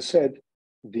 So as I said,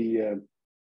 the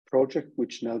project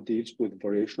which now deals with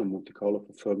variation of Monte Carlo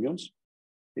for fermions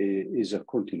is a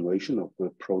continuation of the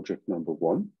project number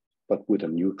 1, but with a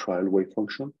new trial wave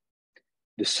function.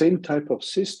 The same type of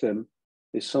system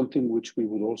is something which we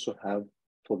would also have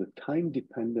for the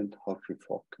time-dependent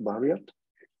Hartree-Fock variant,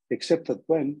 except that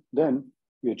then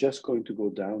you're just going to go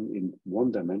down in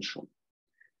one dimension.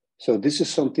 So this is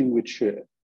something which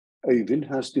Øyvind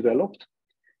has developed.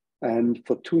 And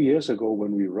for 2 years ago,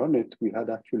 when we run it, we had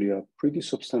actually a pretty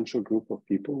substantial group of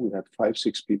people. We had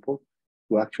 5-6 people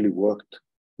who actually worked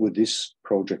with this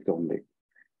project only.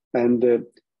 And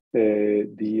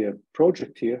The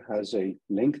project here has a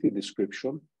lengthy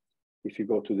description. If you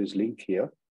go to this link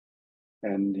here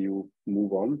and you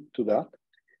move on to that,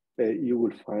 you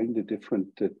will find the different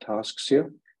tasks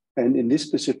here. And in this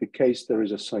specific case, there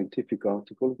is a scientific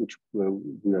article which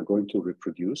we are going to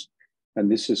reproduce.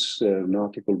 And this is an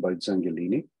article by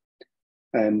Zangelini.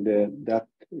 And that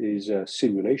is a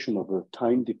simulation of a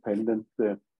time-dependent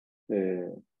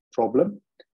problem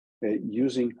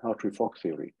using Hartree-Fock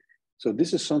theory. So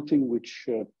this is something which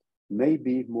may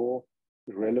be more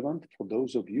relevant for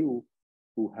those of you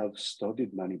who have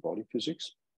studied many-body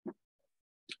physics,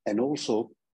 and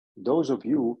also those of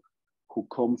you who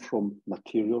come from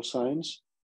material science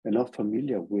and are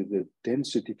familiar with the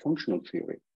density functional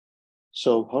theory.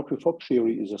 So Hartree-Fock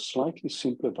theory is a slightly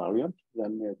simpler variant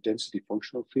than density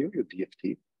functional theory, or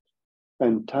DFT.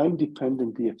 And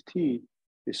time-dependent DFT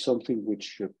is something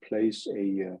which plays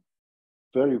a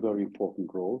very, very important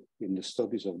role in the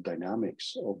studies of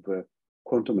dynamics of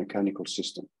quantum mechanical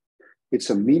system. It's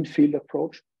a mean field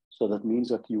approach, so that means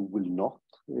that you will not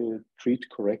treat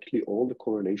correctly all the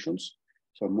correlations.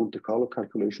 So Monte Carlo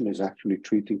calculation is actually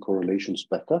treating correlations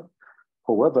better.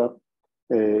 However,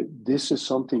 this is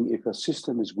something, if a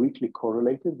system is weakly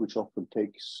correlated, which often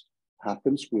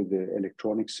happens with the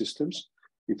electronic systems,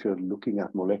 if you're looking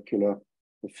at molecular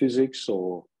physics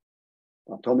or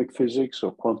atomic physics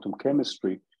or quantum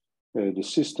chemistry, the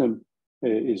system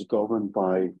is governed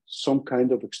by some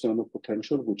kind of external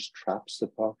potential which traps the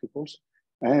particles,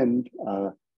 and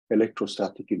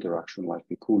electrostatic interaction like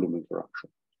the Coulomb interaction.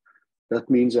 That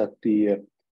means that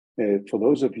for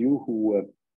those of you who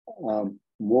are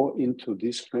more into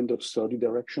this kind of study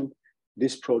direction,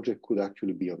 this project could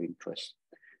actually be of interest.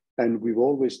 And we've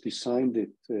always designed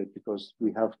it because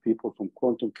we have people from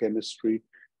quantum chemistry,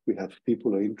 we have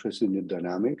people who are interested in the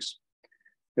dynamics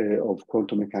of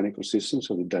quantum mechanical systems.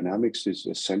 So the dynamics is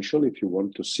essential if you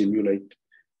want to simulate,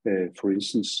 for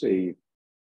instance,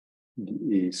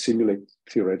 simulate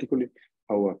theoretically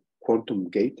how a quantum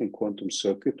gate and quantum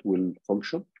circuit will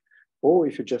function, or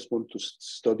if you just want to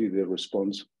study the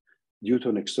response due to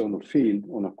an external field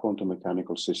on a quantum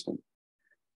mechanical system.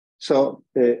 So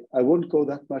I won't go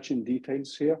that much in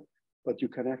details here, but you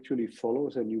can actually follow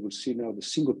us, and you will see now the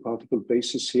single particle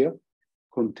basis here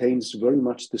contains very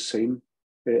much the same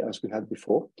as we had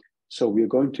before. So we are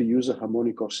going to use a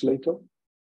harmonic oscillator,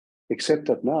 except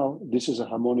that now this is a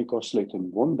harmonic oscillator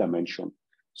in one dimension.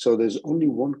 So there's only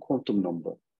one quantum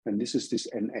number, and this is this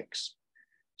nx.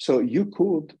 So you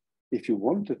could, if you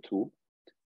wanted to,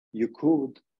 you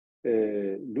could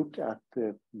look at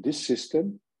this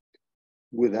system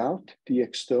without the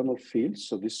external field.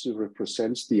 So this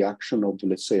represents the action of,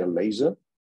 let's say, a laser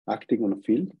acting on a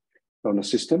field, on a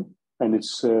system. And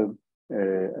it's a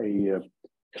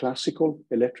classical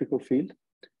electrical field,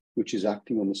 which is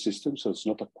acting on the system. So it's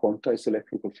not a quantized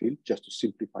electrical field, just to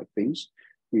simplify things.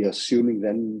 We are assuming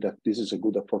then that this is a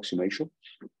good approximation.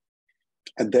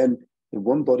 And then the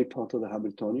one body part of the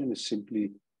Hamiltonian is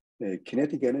simply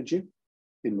kinetic energy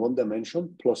in one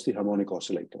dimension plus the harmonic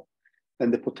oscillator.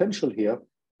 And the potential here,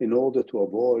 in order to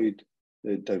avoid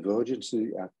divergence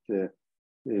at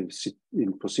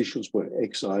in positions where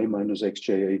xi minus xj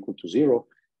are equal to 0,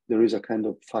 there is a kind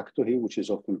of factor here, which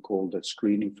is often called a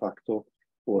screening factor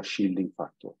or a shielding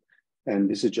factor. And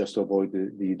this is just to avoid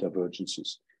the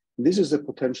divergences. This is the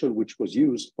potential which was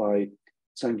used by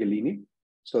Zangelini.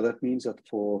 So that means that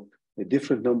for a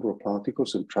different number of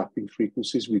particles and trapping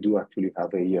frequencies, we do actually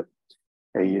have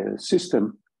a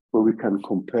system where we can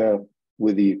compare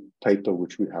with the paper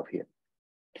which we have here.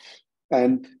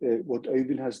 And what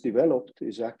Øyvind has developed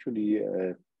is actually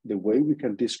the way we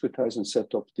can discretize and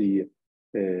set up the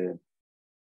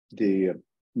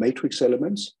matrix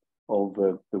elements of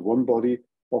the one-body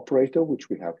operator, which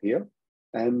we have here,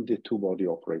 and the two-body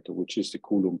operator, which is the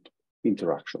Coulomb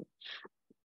interaction.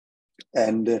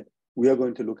 And we are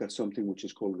going to look at something which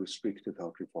is called restricted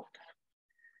Hartree-Fock.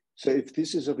 So if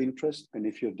this is of interest, and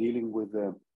if you're dealing with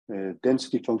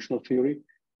density functional theory,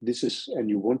 this is, and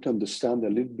you want to understand a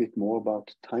little bit more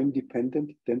about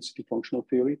time-dependent density functional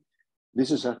theory, this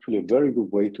is actually a very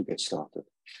good way to get started.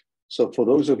 So for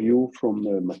those of you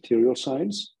from material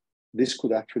science, this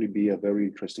could actually be a very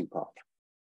interesting path,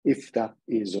 if that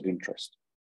is of interest.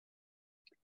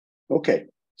 Okay,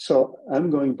 so I'm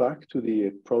going back to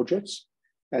the projects,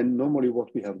 and normally what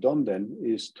we have done then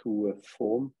is to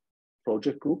form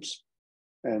project groups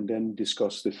and then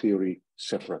discuss the theory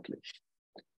separately.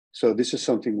 So this is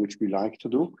something which we like to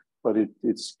do, but it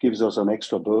gives us an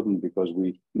extra burden because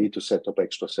we need to set up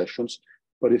extra sessions,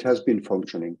 but it has been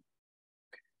functioning.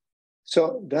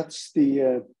 So that's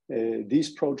these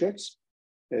projects.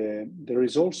 there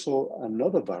is also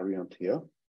another variant here,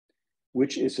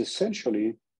 which is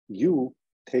essentially you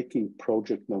taking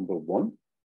project number 1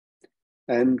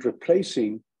 and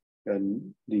replacing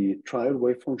the trial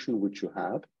wave function which you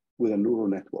had with a neural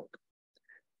network.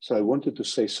 So I wanted to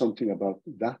say something about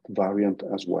that variant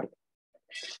as well.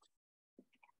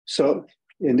 So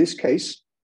in this case,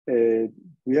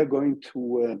 we are going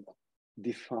to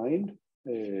define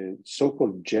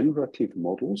so-called generative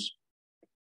models.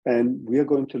 And we are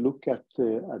going to look at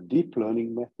a deep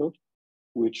learning method,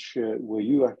 which where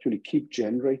you actually keep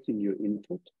generating your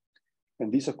input.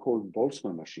 And these are called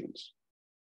Boltzmann machines.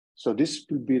 So this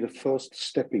will be the first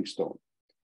stepping stone.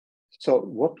 So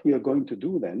what we are going to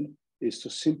do then is to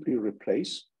simply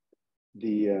replace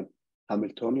the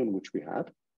Hamiltonian which we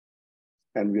had.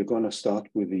 And we're going to start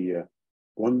with the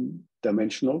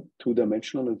one-dimensional,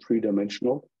 two-dimensional, and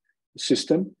three-dimensional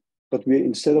system. But we,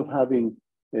 instead of having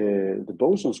the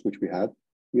bosons which we had,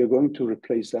 we are going to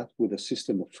replace that with a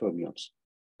system of fermions.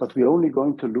 But we're only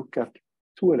going to look at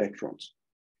 2 electrons.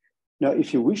 Now,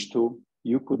 if you wish to,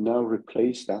 you could now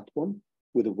replace that one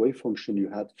with a wave function you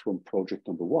had from project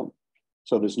number 1.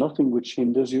 So there's nothing which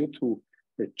hinders you to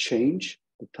change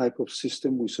the type of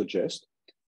system we suggest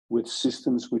with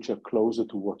systems which are closer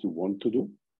to what you want to do.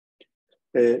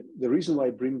 The reason why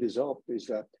I bring this up is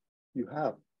that you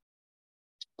have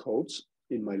codes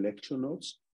in my lecture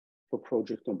notes for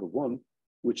project number 1,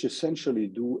 which essentially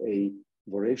do a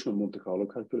variational Monte Carlo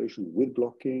calculation with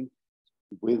blocking,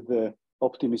 with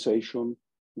optimization,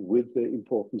 with the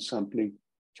important sampling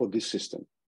for this system.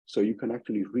 So you can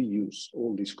actually reuse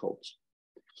all these codes.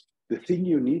 The thing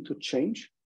you need to change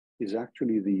is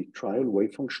actually the trial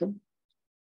wave function.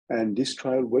 And this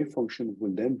trial wave function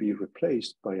will then be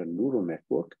replaced by a neural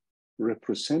network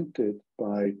represented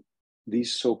by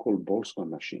these so-called Boltzmann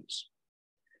machines.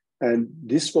 And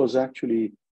this was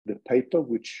actually the paper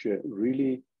which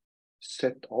really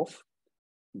set off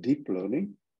deep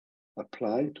learning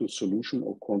applied to solution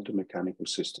of quantum mechanical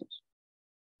systems.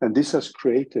 And this has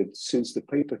created, since the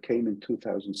paper came in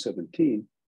 2017,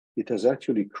 it has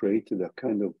actually created a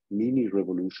kind of mini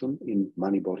revolution in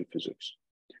many-body physics.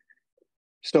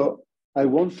 So I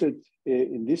wanted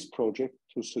in this project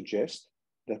to suggest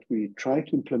that we try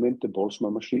to implement the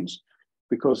Boltzmann machines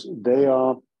because they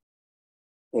are,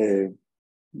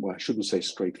 well, I shouldn't say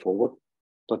straightforward,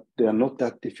 but they are not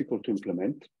that difficult to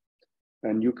implement.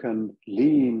 And you can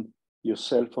lean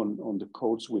yourself on the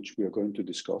codes which we are going to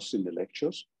discuss in the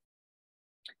lectures.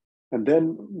 And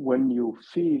then when you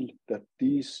feel that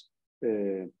these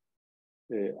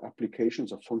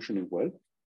applications are functioning well,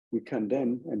 we can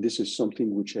then, and this is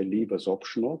something which I leave as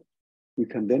optional, we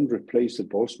can then replace the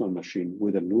Boltzmann machine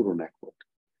with a neural network.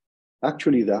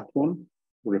 Actually, that one,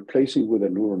 replacing with a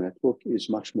neural network is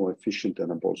much more efficient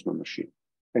than a Boltzmann machine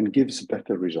and gives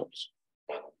better results.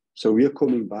 So we are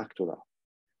coming back to that.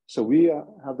 So we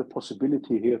have the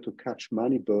possibility here to catch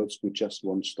many birds with just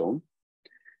one stone.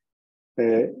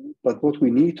 But what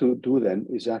we need to do then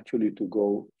is actually to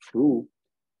go through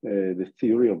the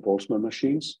theory of Boltzmann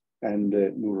machines and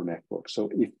neural networks. So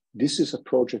if this is a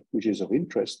project which is of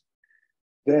interest,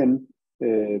 then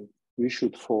we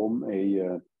should form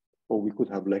or we could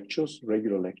have lectures,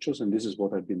 regular lectures, and this is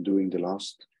what I've been doing the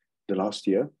last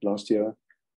year. Last year,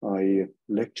 I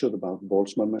lectured about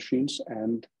Boltzmann machines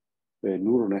and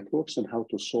neural networks and how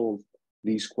to solve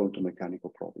these quantum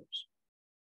mechanical problems.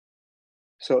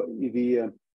 So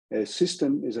the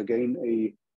system is again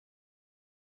a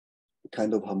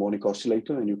kind of harmonic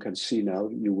oscillator, and you can see now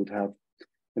you would have,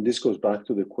 and this goes back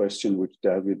to the question which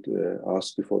David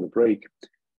asked before the break,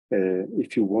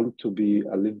 if you want to be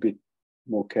a little bit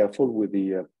more careful with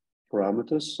the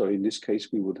parameters. So in this case,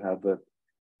 we would have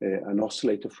an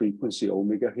oscillator frequency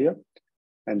omega here.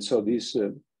 And so these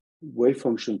wave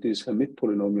functions, these Hermite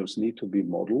polynomials need to be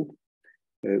modeled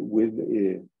with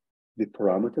the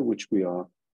parameter which we are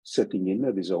setting in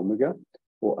at this omega,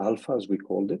 or alpha as we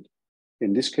called it.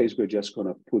 In this case, we're just going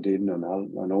to put in an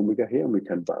omega here, and we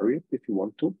can vary it if you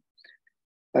want to.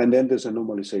 And then there's a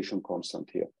normalization constant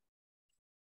here.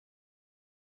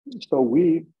 So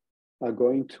we are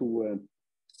going to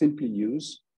simply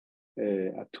use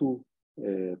a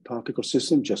two-particle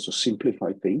system just to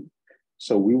simplify things.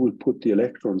 So we will put the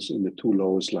electrons in the 2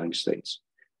 lowest lying states.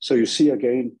 So you see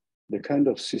again the kind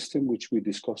of system which we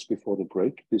discussed before the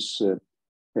break, this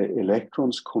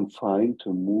electrons confined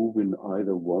to move in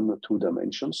either 1 or 2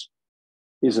 dimensions,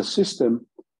 is a system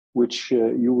which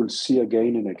you will see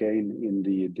again and again in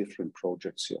the different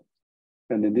projects here.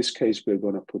 And in this case, we're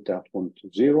going to put that one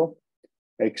to 0,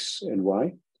 x and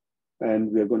y, and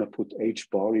we're going to put h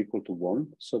bar equal to 1.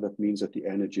 So that means that the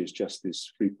energy is just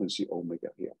this frequency omega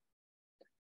here.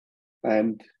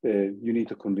 And you need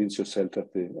to convince yourself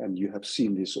that and you have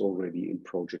seen this already in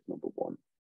project number 1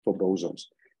 for bosons.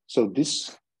 So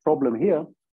this problem here,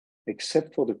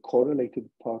 except for the correlated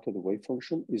part of the wave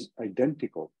function, is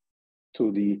identical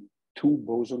to the 2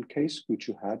 boson case which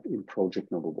you had in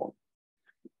project number 1.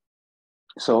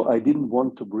 So I didn't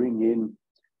want to bring in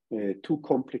 2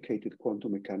 complicated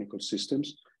quantum mechanical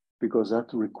systems, because that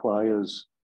requires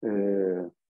a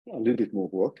little bit more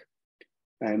work.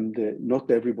 And not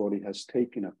everybody has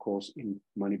taken a course in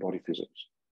many-body physics.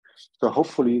 So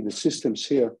hopefully the systems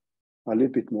here are a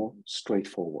little bit more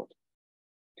straightforward.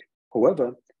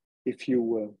 However, if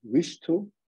you wish to,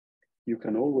 you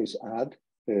can always add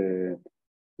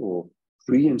or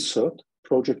reinsert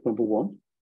project number 1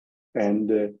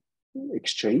 and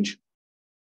exchange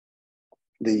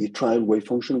the trial wave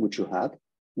function which you had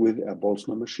with a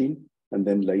Boltzmann machine, and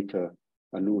then later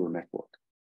a neural network.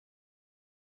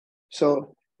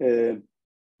 So the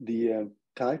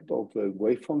type of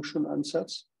wave function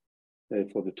ansatz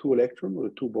for the 2 electron or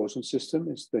the 2 boson system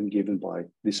is then given by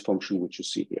this function which you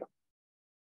see here.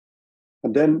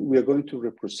 And then we are going to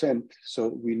represent, so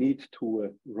we need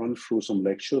to run through some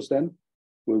lectures then,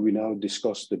 where we now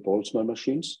discuss the Boltzmann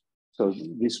machines. So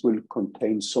this will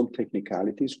contain some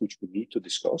technicalities which we need to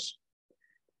discuss.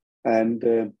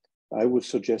 And I would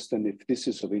suggest then, if this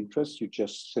is of interest, you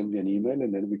just send me an email,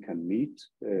 and then we can meet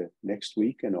next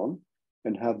week and on,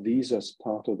 and have these as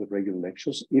part of the regular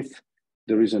lectures if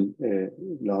there is a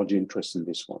large interest in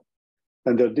this one.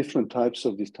 And there are different types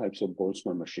of these types of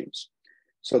Boltzmann machines.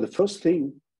 So the first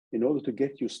thing, in order to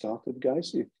get you started,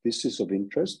 guys, if this is of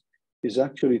interest, is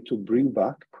actually to bring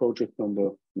back project number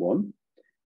 1,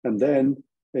 and then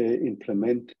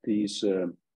implement these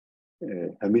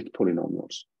Hermite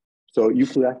polynomials. So you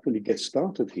could actually get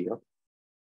started here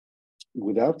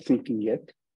without thinking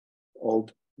yet of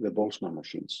the Boltzmann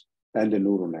machines and the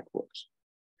neural networks.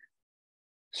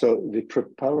 So the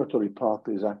preparatory part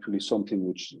is actually something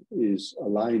which is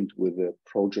aligned with the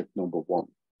project number 1.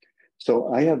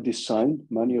 So I have designed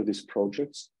many of these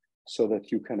projects so that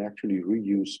you can actually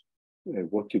reuse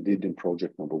what you did in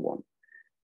project number 1.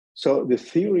 So the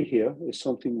theory here is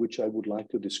something which I would like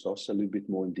to discuss a little bit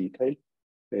more in detail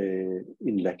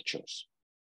in lectures.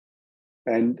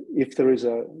 And if there is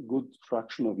a good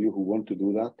fraction of you who want to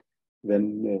do that,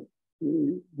 then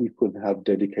we could have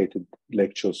dedicated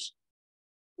lectures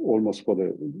almost for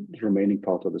the remaining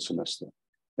part of the semester.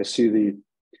 I see the,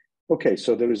 okay,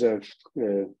 so there is a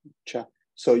chat.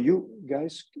 So you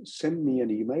guys send me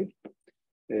an email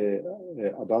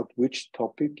about which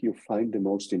topic you find the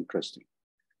most interesting.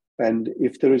 And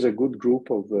if there is a good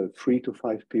group of 3 to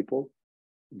 5 people,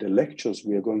 the lectures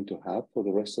we are going to have for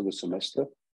the rest of the semester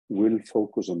will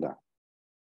focus on that.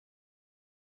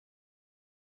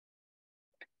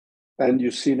 And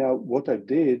you see now what I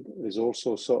did is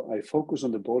also, so I focus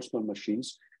on the Boltzmann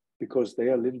machines because they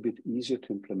are a little bit easier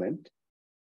to implement.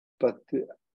 But,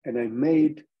 and I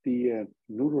made the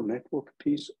neural network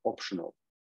piece optional.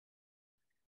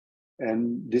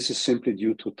 And this is simply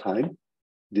due to time.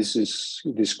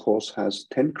 This course has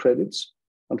 10 credits,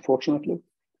 unfortunately.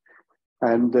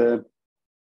 And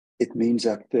it means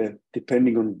that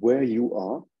depending on where you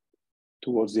are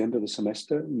towards the end of the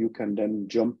semester, you can then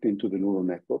jump into the neural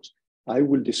networks. I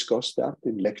will discuss that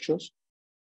in lectures.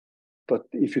 But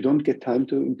if you don't get time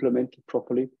to implement it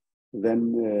properly,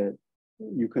 then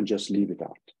you can just leave it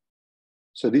out.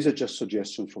 So these are just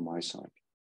suggestions from my side.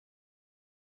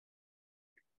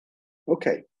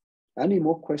 Okay, any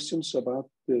more questions about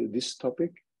this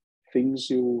topic? Things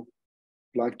you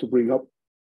like to bring up?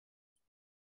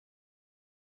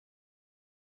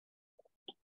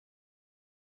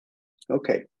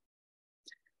 Okay,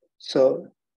 so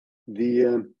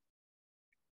the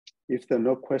if there are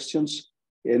no questions,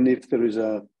 and if there is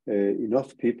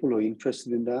enough people who are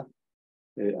interested in that,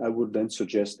 I would then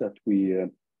suggest that we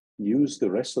use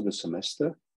the rest of the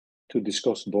semester to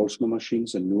discuss Boltzmann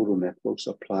machines and neural networks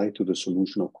applied to the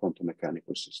solution of quantum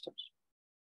mechanical systems.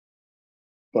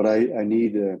 But I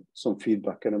need some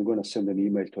feedback, and I'm going to send an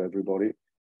email to everybody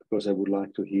because I would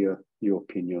like to hear your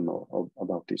opinion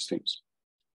about these things.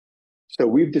 So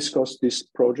we've discussed this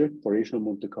project, variational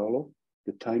Monte Carlo.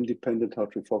 The time-dependent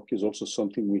Hartree-Fock is also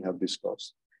something we have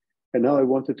discussed. And now I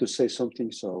wanted to say something,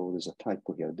 so there's a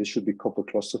typo here. This should be copper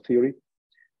cluster theory.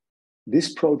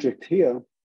 This project here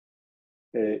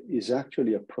is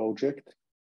actually a project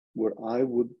where I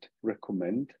would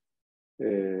recommend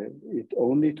it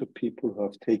only to people who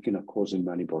have taken a course in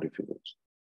many-body physics.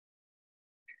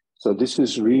 So this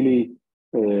is really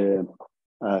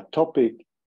a topic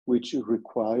which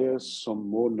requires some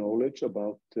more knowledge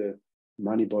about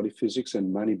many-body physics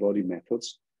and many-body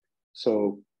methods.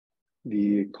 So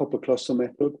the copper cluster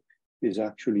method is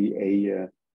actually a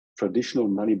traditional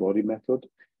many-body method,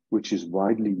 which is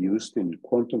widely used in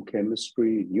quantum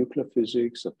chemistry, nuclear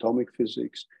physics, atomic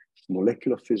physics,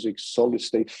 molecular physics, solid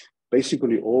state,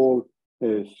 basically all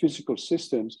physical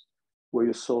systems where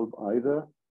you solve either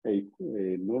a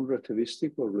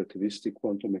non-relativistic or relativistic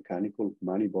quantum mechanical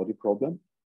many-body problem.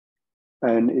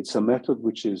 And it's a method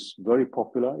which is very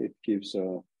popular. It gives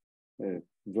a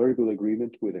very good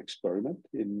agreement with experiment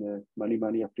in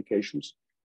many applications.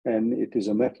 And it is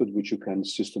a method which you can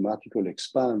systematically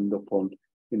expand upon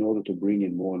in order to bring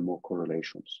in more and more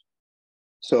correlations.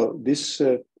 So this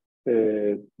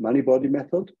many-body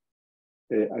method,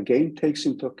 again, takes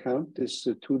into account this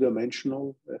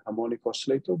two-dimensional harmonic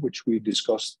oscillator, which we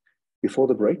discussed before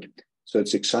the break. So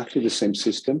it's exactly the same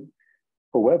system.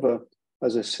 However,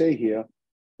 as I say here,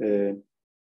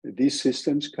 these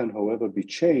systems can, however, be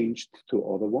changed to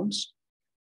other ones.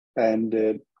 And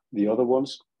the other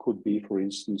ones could be, for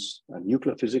instance, a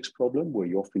nuclear physics problem where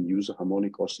you often use a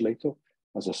harmonic oscillator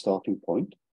as a starting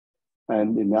point.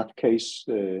 And in that case,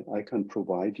 I can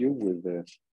provide you with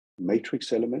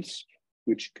matrix elements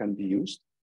which can be used.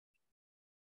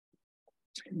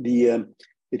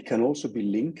 It can also be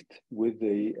linked with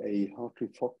a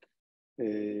Hartree-Fock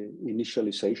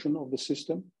initialization of the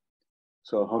system.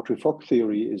 So Hartree-Fock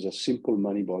theory is a simple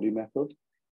many-body method,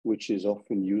 which is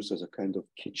often used as a kind of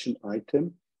kitchen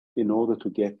item in order to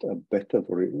get a better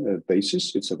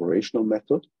basis. It's a variational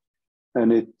method,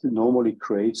 and it normally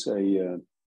creates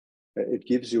it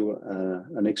gives you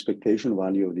an expectation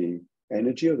value of the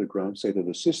energy of the ground state of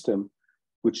the system,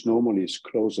 which normally is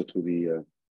closer to the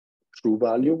true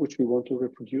value which we want to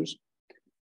reproduce.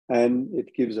 And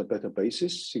it gives a better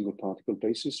basis, single particle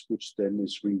basis, which then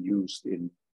is reused in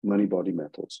many-body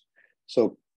methods.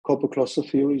 So copper cluster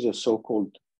theory is a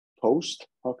so-called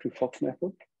post-Hartree-Fock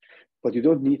method, but you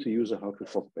don't need to use a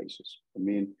Hartree-Fock basis. I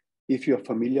mean, if you're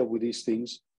familiar with these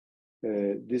things,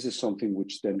 this is something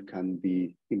which then can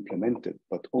be implemented,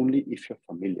 but only if you're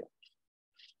familiar.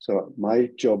 So my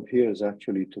job here is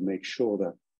actually to make sure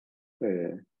that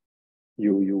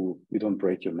you don't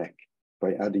break your neck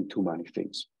by adding too many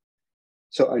things.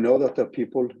 So I know that there are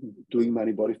people doing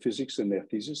many-body physics in their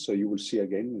thesis. So you will see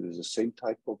again, there's the same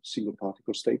type of single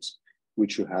particle states,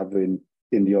 which you have in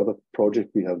the other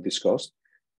project we have discussed.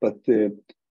 But the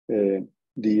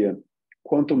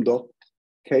quantum dot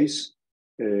case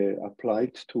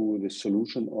applied to the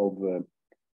solution of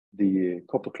the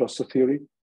copper cluster theory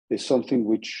is something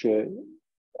which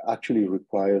actually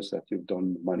requires that you've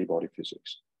done many-body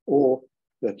physics, or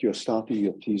that you're starting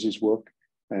your thesis work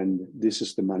and this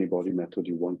is the many-body method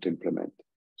you want to implement.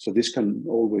 So this can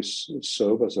always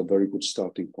serve as a very good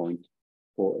starting point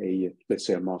for let's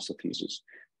say, a master thesis.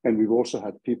 And we've also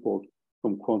had people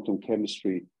from quantum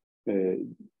chemistry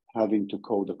having to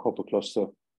code the copper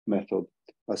cluster method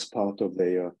as part of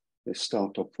their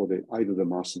startup for either the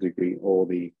master degree or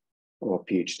a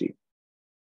PhD.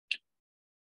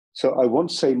 So I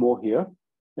won't say more here,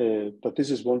 but this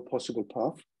is one possible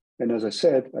path. And as I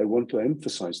said, I want to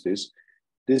emphasize this.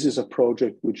 This is a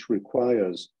project which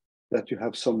requires that you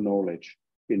have some knowledge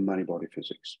in many-body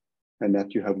physics and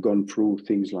that you have gone through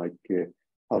things like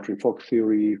Hartree-Fock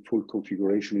theory, full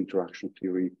configuration interaction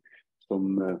theory,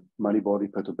 some many-body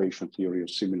perturbation theory or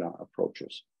similar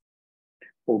approaches,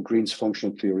 or Green's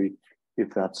function theory,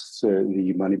 if that's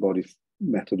the many-body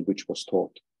method which was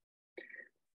taught.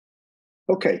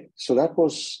 Okay, so that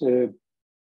was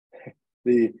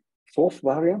the fourth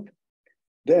variant.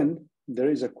 Then there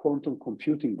is a quantum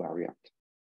computing variant.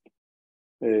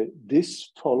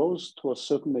 This follows to a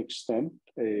certain extent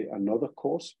another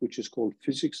course, which is called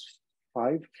Physics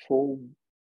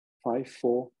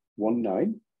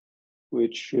 5419,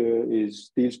 which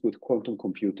deals with quantum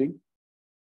computing.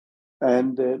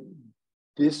 And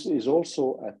this is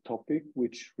also a topic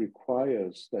which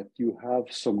requires that you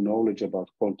have some knowledge about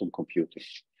quantum computing.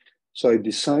 So I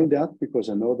designed that because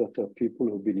I know that there are people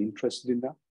who've been interested in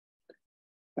that.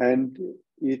 And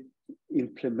it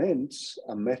implements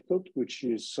a method which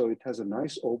is, so it has a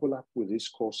nice overlap with this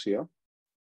course here.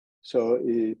 So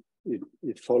it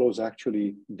follows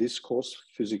actually this course,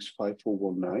 Physics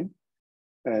 5419.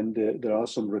 And there are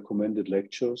some recommended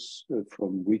lectures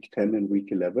from week 10 and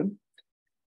week 11.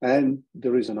 And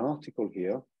there is an article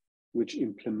here which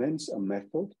implements a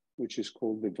method which is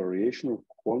called the variational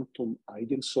quantum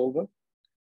eigensolver.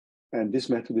 And this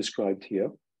method is described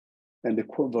here. And the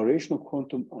variational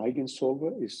quantum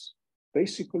eigensolver is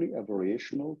basically a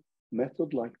variational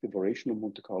method like the variational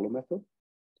Monte Carlo method.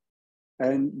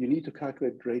 And you need to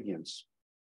calculate gradients.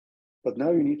 But now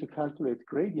you need to calculate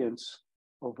gradients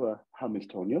of a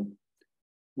Hamiltonian.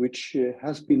 which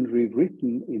has been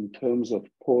rewritten in terms of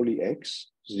Pauli X,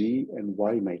 Z, and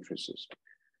Y matrices.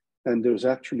 And there's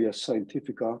actually a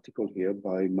scientific article here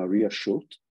by Maria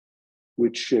Schultz,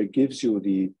 which gives you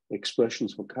the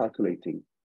expressions for calculating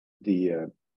the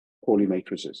Pauli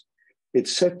matrices.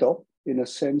 It's set up in a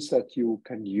sense that you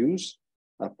can use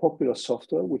a popular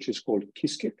software, which is called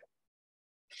Qiskit,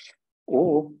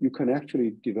 or you can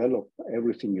actually develop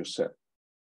everything yourself.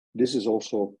 This is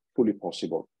also fully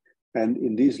possible. And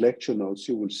in these lecture notes,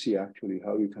 you will see actually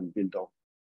how you can build up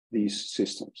these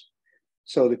systems.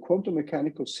 So the quantum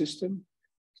mechanical system,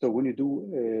 so when you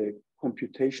do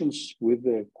computations with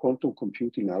the quantum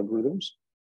computing algorithms,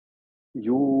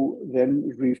 you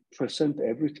then represent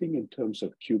everything in terms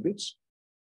of qubits.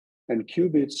 And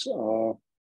qubits are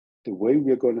the way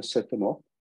we're going to set them up.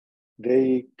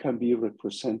 They can be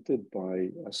represented by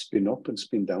a spin-up and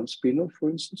spin-down spinor, for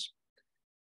instance.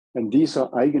 And these are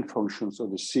eigenfunctions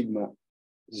of the sigma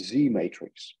Z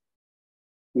matrix,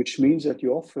 which means that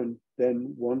you often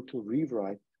then want to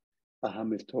rewrite a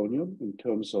Hamiltonian in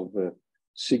terms of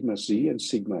sigma Z and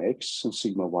sigma X and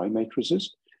sigma Y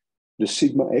matrices. The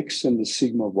sigma X and the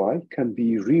sigma Y can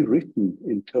be rewritten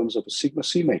in terms of a sigma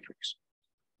C matrix.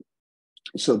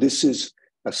 So this is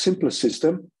a simpler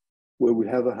system where we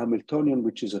have a Hamiltonian,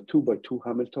 which is a 2x2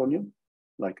 Hamiltonian,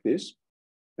 like this.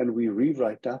 And we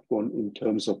rewrite that one in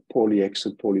terms of Pauli X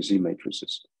and Pauli Z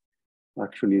matrices.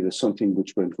 Actually, there's something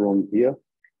which went wrong here,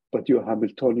 but your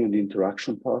Hamiltonian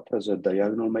interaction part has a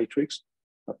diagonal matrix,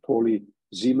 a Pauli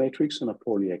Z matrix, and a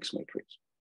Pauli X matrix.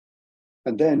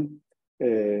 And then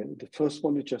the first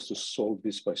one is just to solve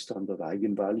this by standard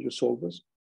eigenvalue solvers,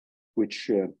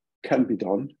 which can be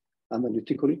done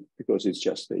analytically because it's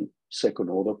just a second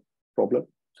order problem.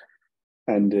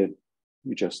 And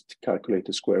you just calculate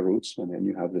the square roots and then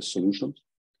you have the solutions.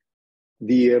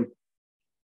 The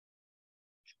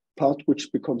part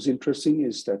which becomes interesting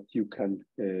is that you can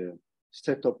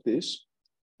set up this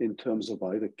in terms of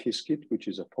either Qiskit, which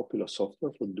is a popular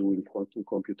software for doing quantum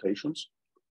computations,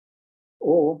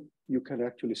 or you can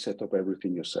actually set up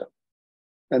everything yourself.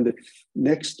 And the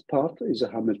next part is a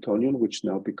Hamiltonian, which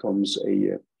now becomes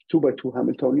a 2x2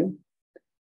 Hamiltonian,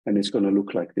 and it's going to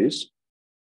look like this.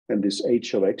 And this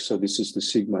H of X, so this is the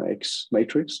sigma X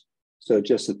matrix. So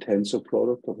just a tensor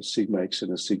product of a sigma X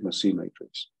and a sigma C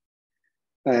matrix.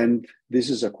 And this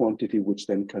is a quantity which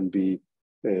then can be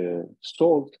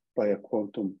solved by a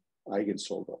quantum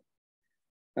eigensolver.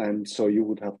 And so you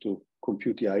would have to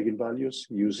compute the eigenvalues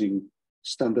using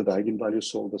standard eigenvalue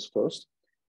solvers first.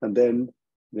 And then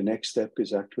the next step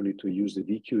is actually to use the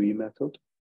VQE method,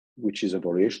 which is a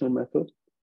variational method,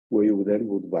 where you then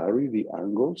would vary the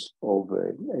angles of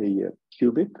a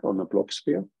qubit on a Bloch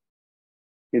sphere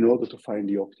in order to find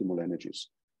the optimal energies.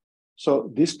 So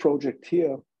this project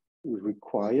here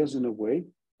requires, in a way,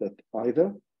 that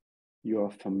either you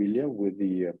are familiar with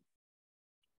the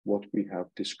what we have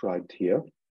described here,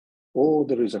 or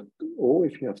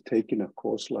if you have taken a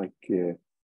course like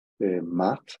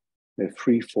Math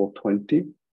 3420,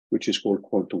 which is called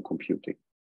quantum computing.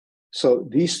 So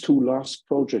these two last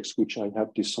projects which I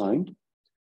have designed,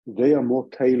 they are more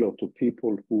tailored to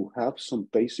people who have some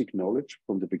basic knowledge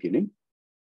from the beginning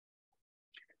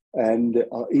and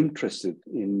are interested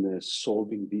in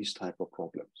solving these type of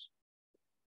problems.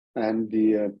 And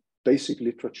the basic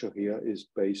literature here is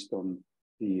based on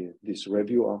this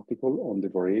review article on the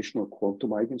variational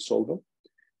quantum eigensolver,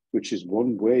 which is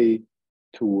one way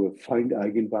to find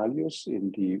eigenvalues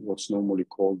in what's normally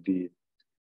called the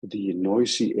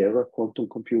noisy era quantum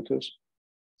computers.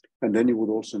 And then you would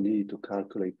also need to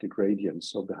calculate the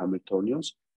gradients of the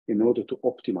Hamiltonians in order to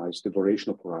optimize the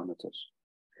variational parameters.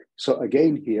 So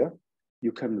again, here,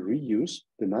 you can reuse.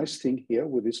 The nice thing here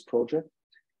with this project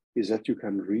is that you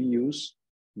can reuse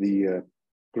the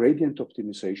gradient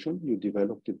optimization you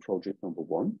developed in project number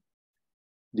 1.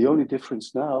 The only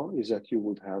difference now is that you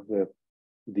would have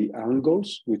the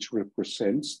angles, which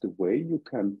represents the way you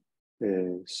can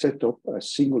set up a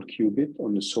single qubit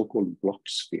on the so-called Bloch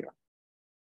sphere.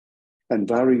 And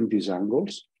varying these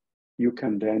angles, you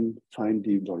can then find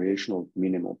the variational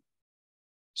minimum.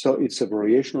 So it's a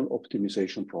variational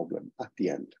optimization problem at the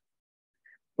end.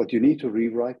 But you need to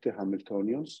rewrite the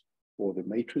Hamiltonians or the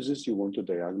matrices you want to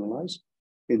diagonalize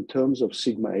in terms of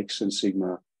sigma X and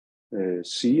sigma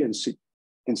C and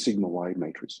sigma Y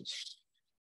matrices.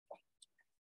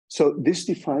 So this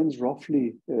defines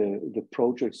roughly the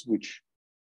projects which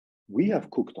we have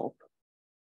cooked up.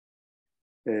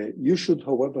 You should,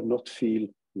 however, not feel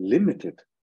limited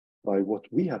by what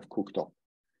we have cooked up.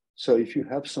 So if you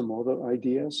have some other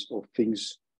ideas or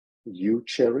things you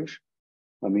cherish,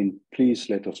 I mean, please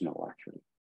let us know, actually.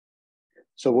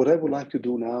 So what I would like to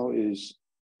do now is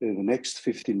the next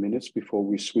 15 minutes before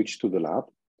we switch to the lab.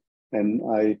 And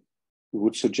I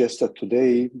would suggest that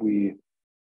today we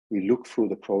look through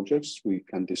the projects, we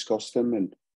can discuss them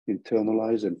and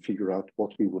internalize and figure out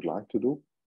what we would like to do.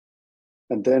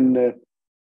 And then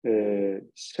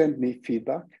send me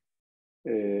feedback.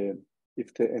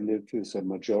 If there's a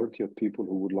majority of people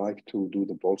who would like to do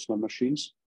the Boltzmann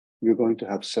machines, we're going to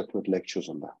have separate lectures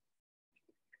on that.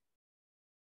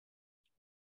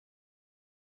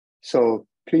 So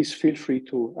please feel free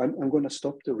to, I'm going to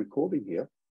stop the recording here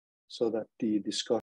so that the discussion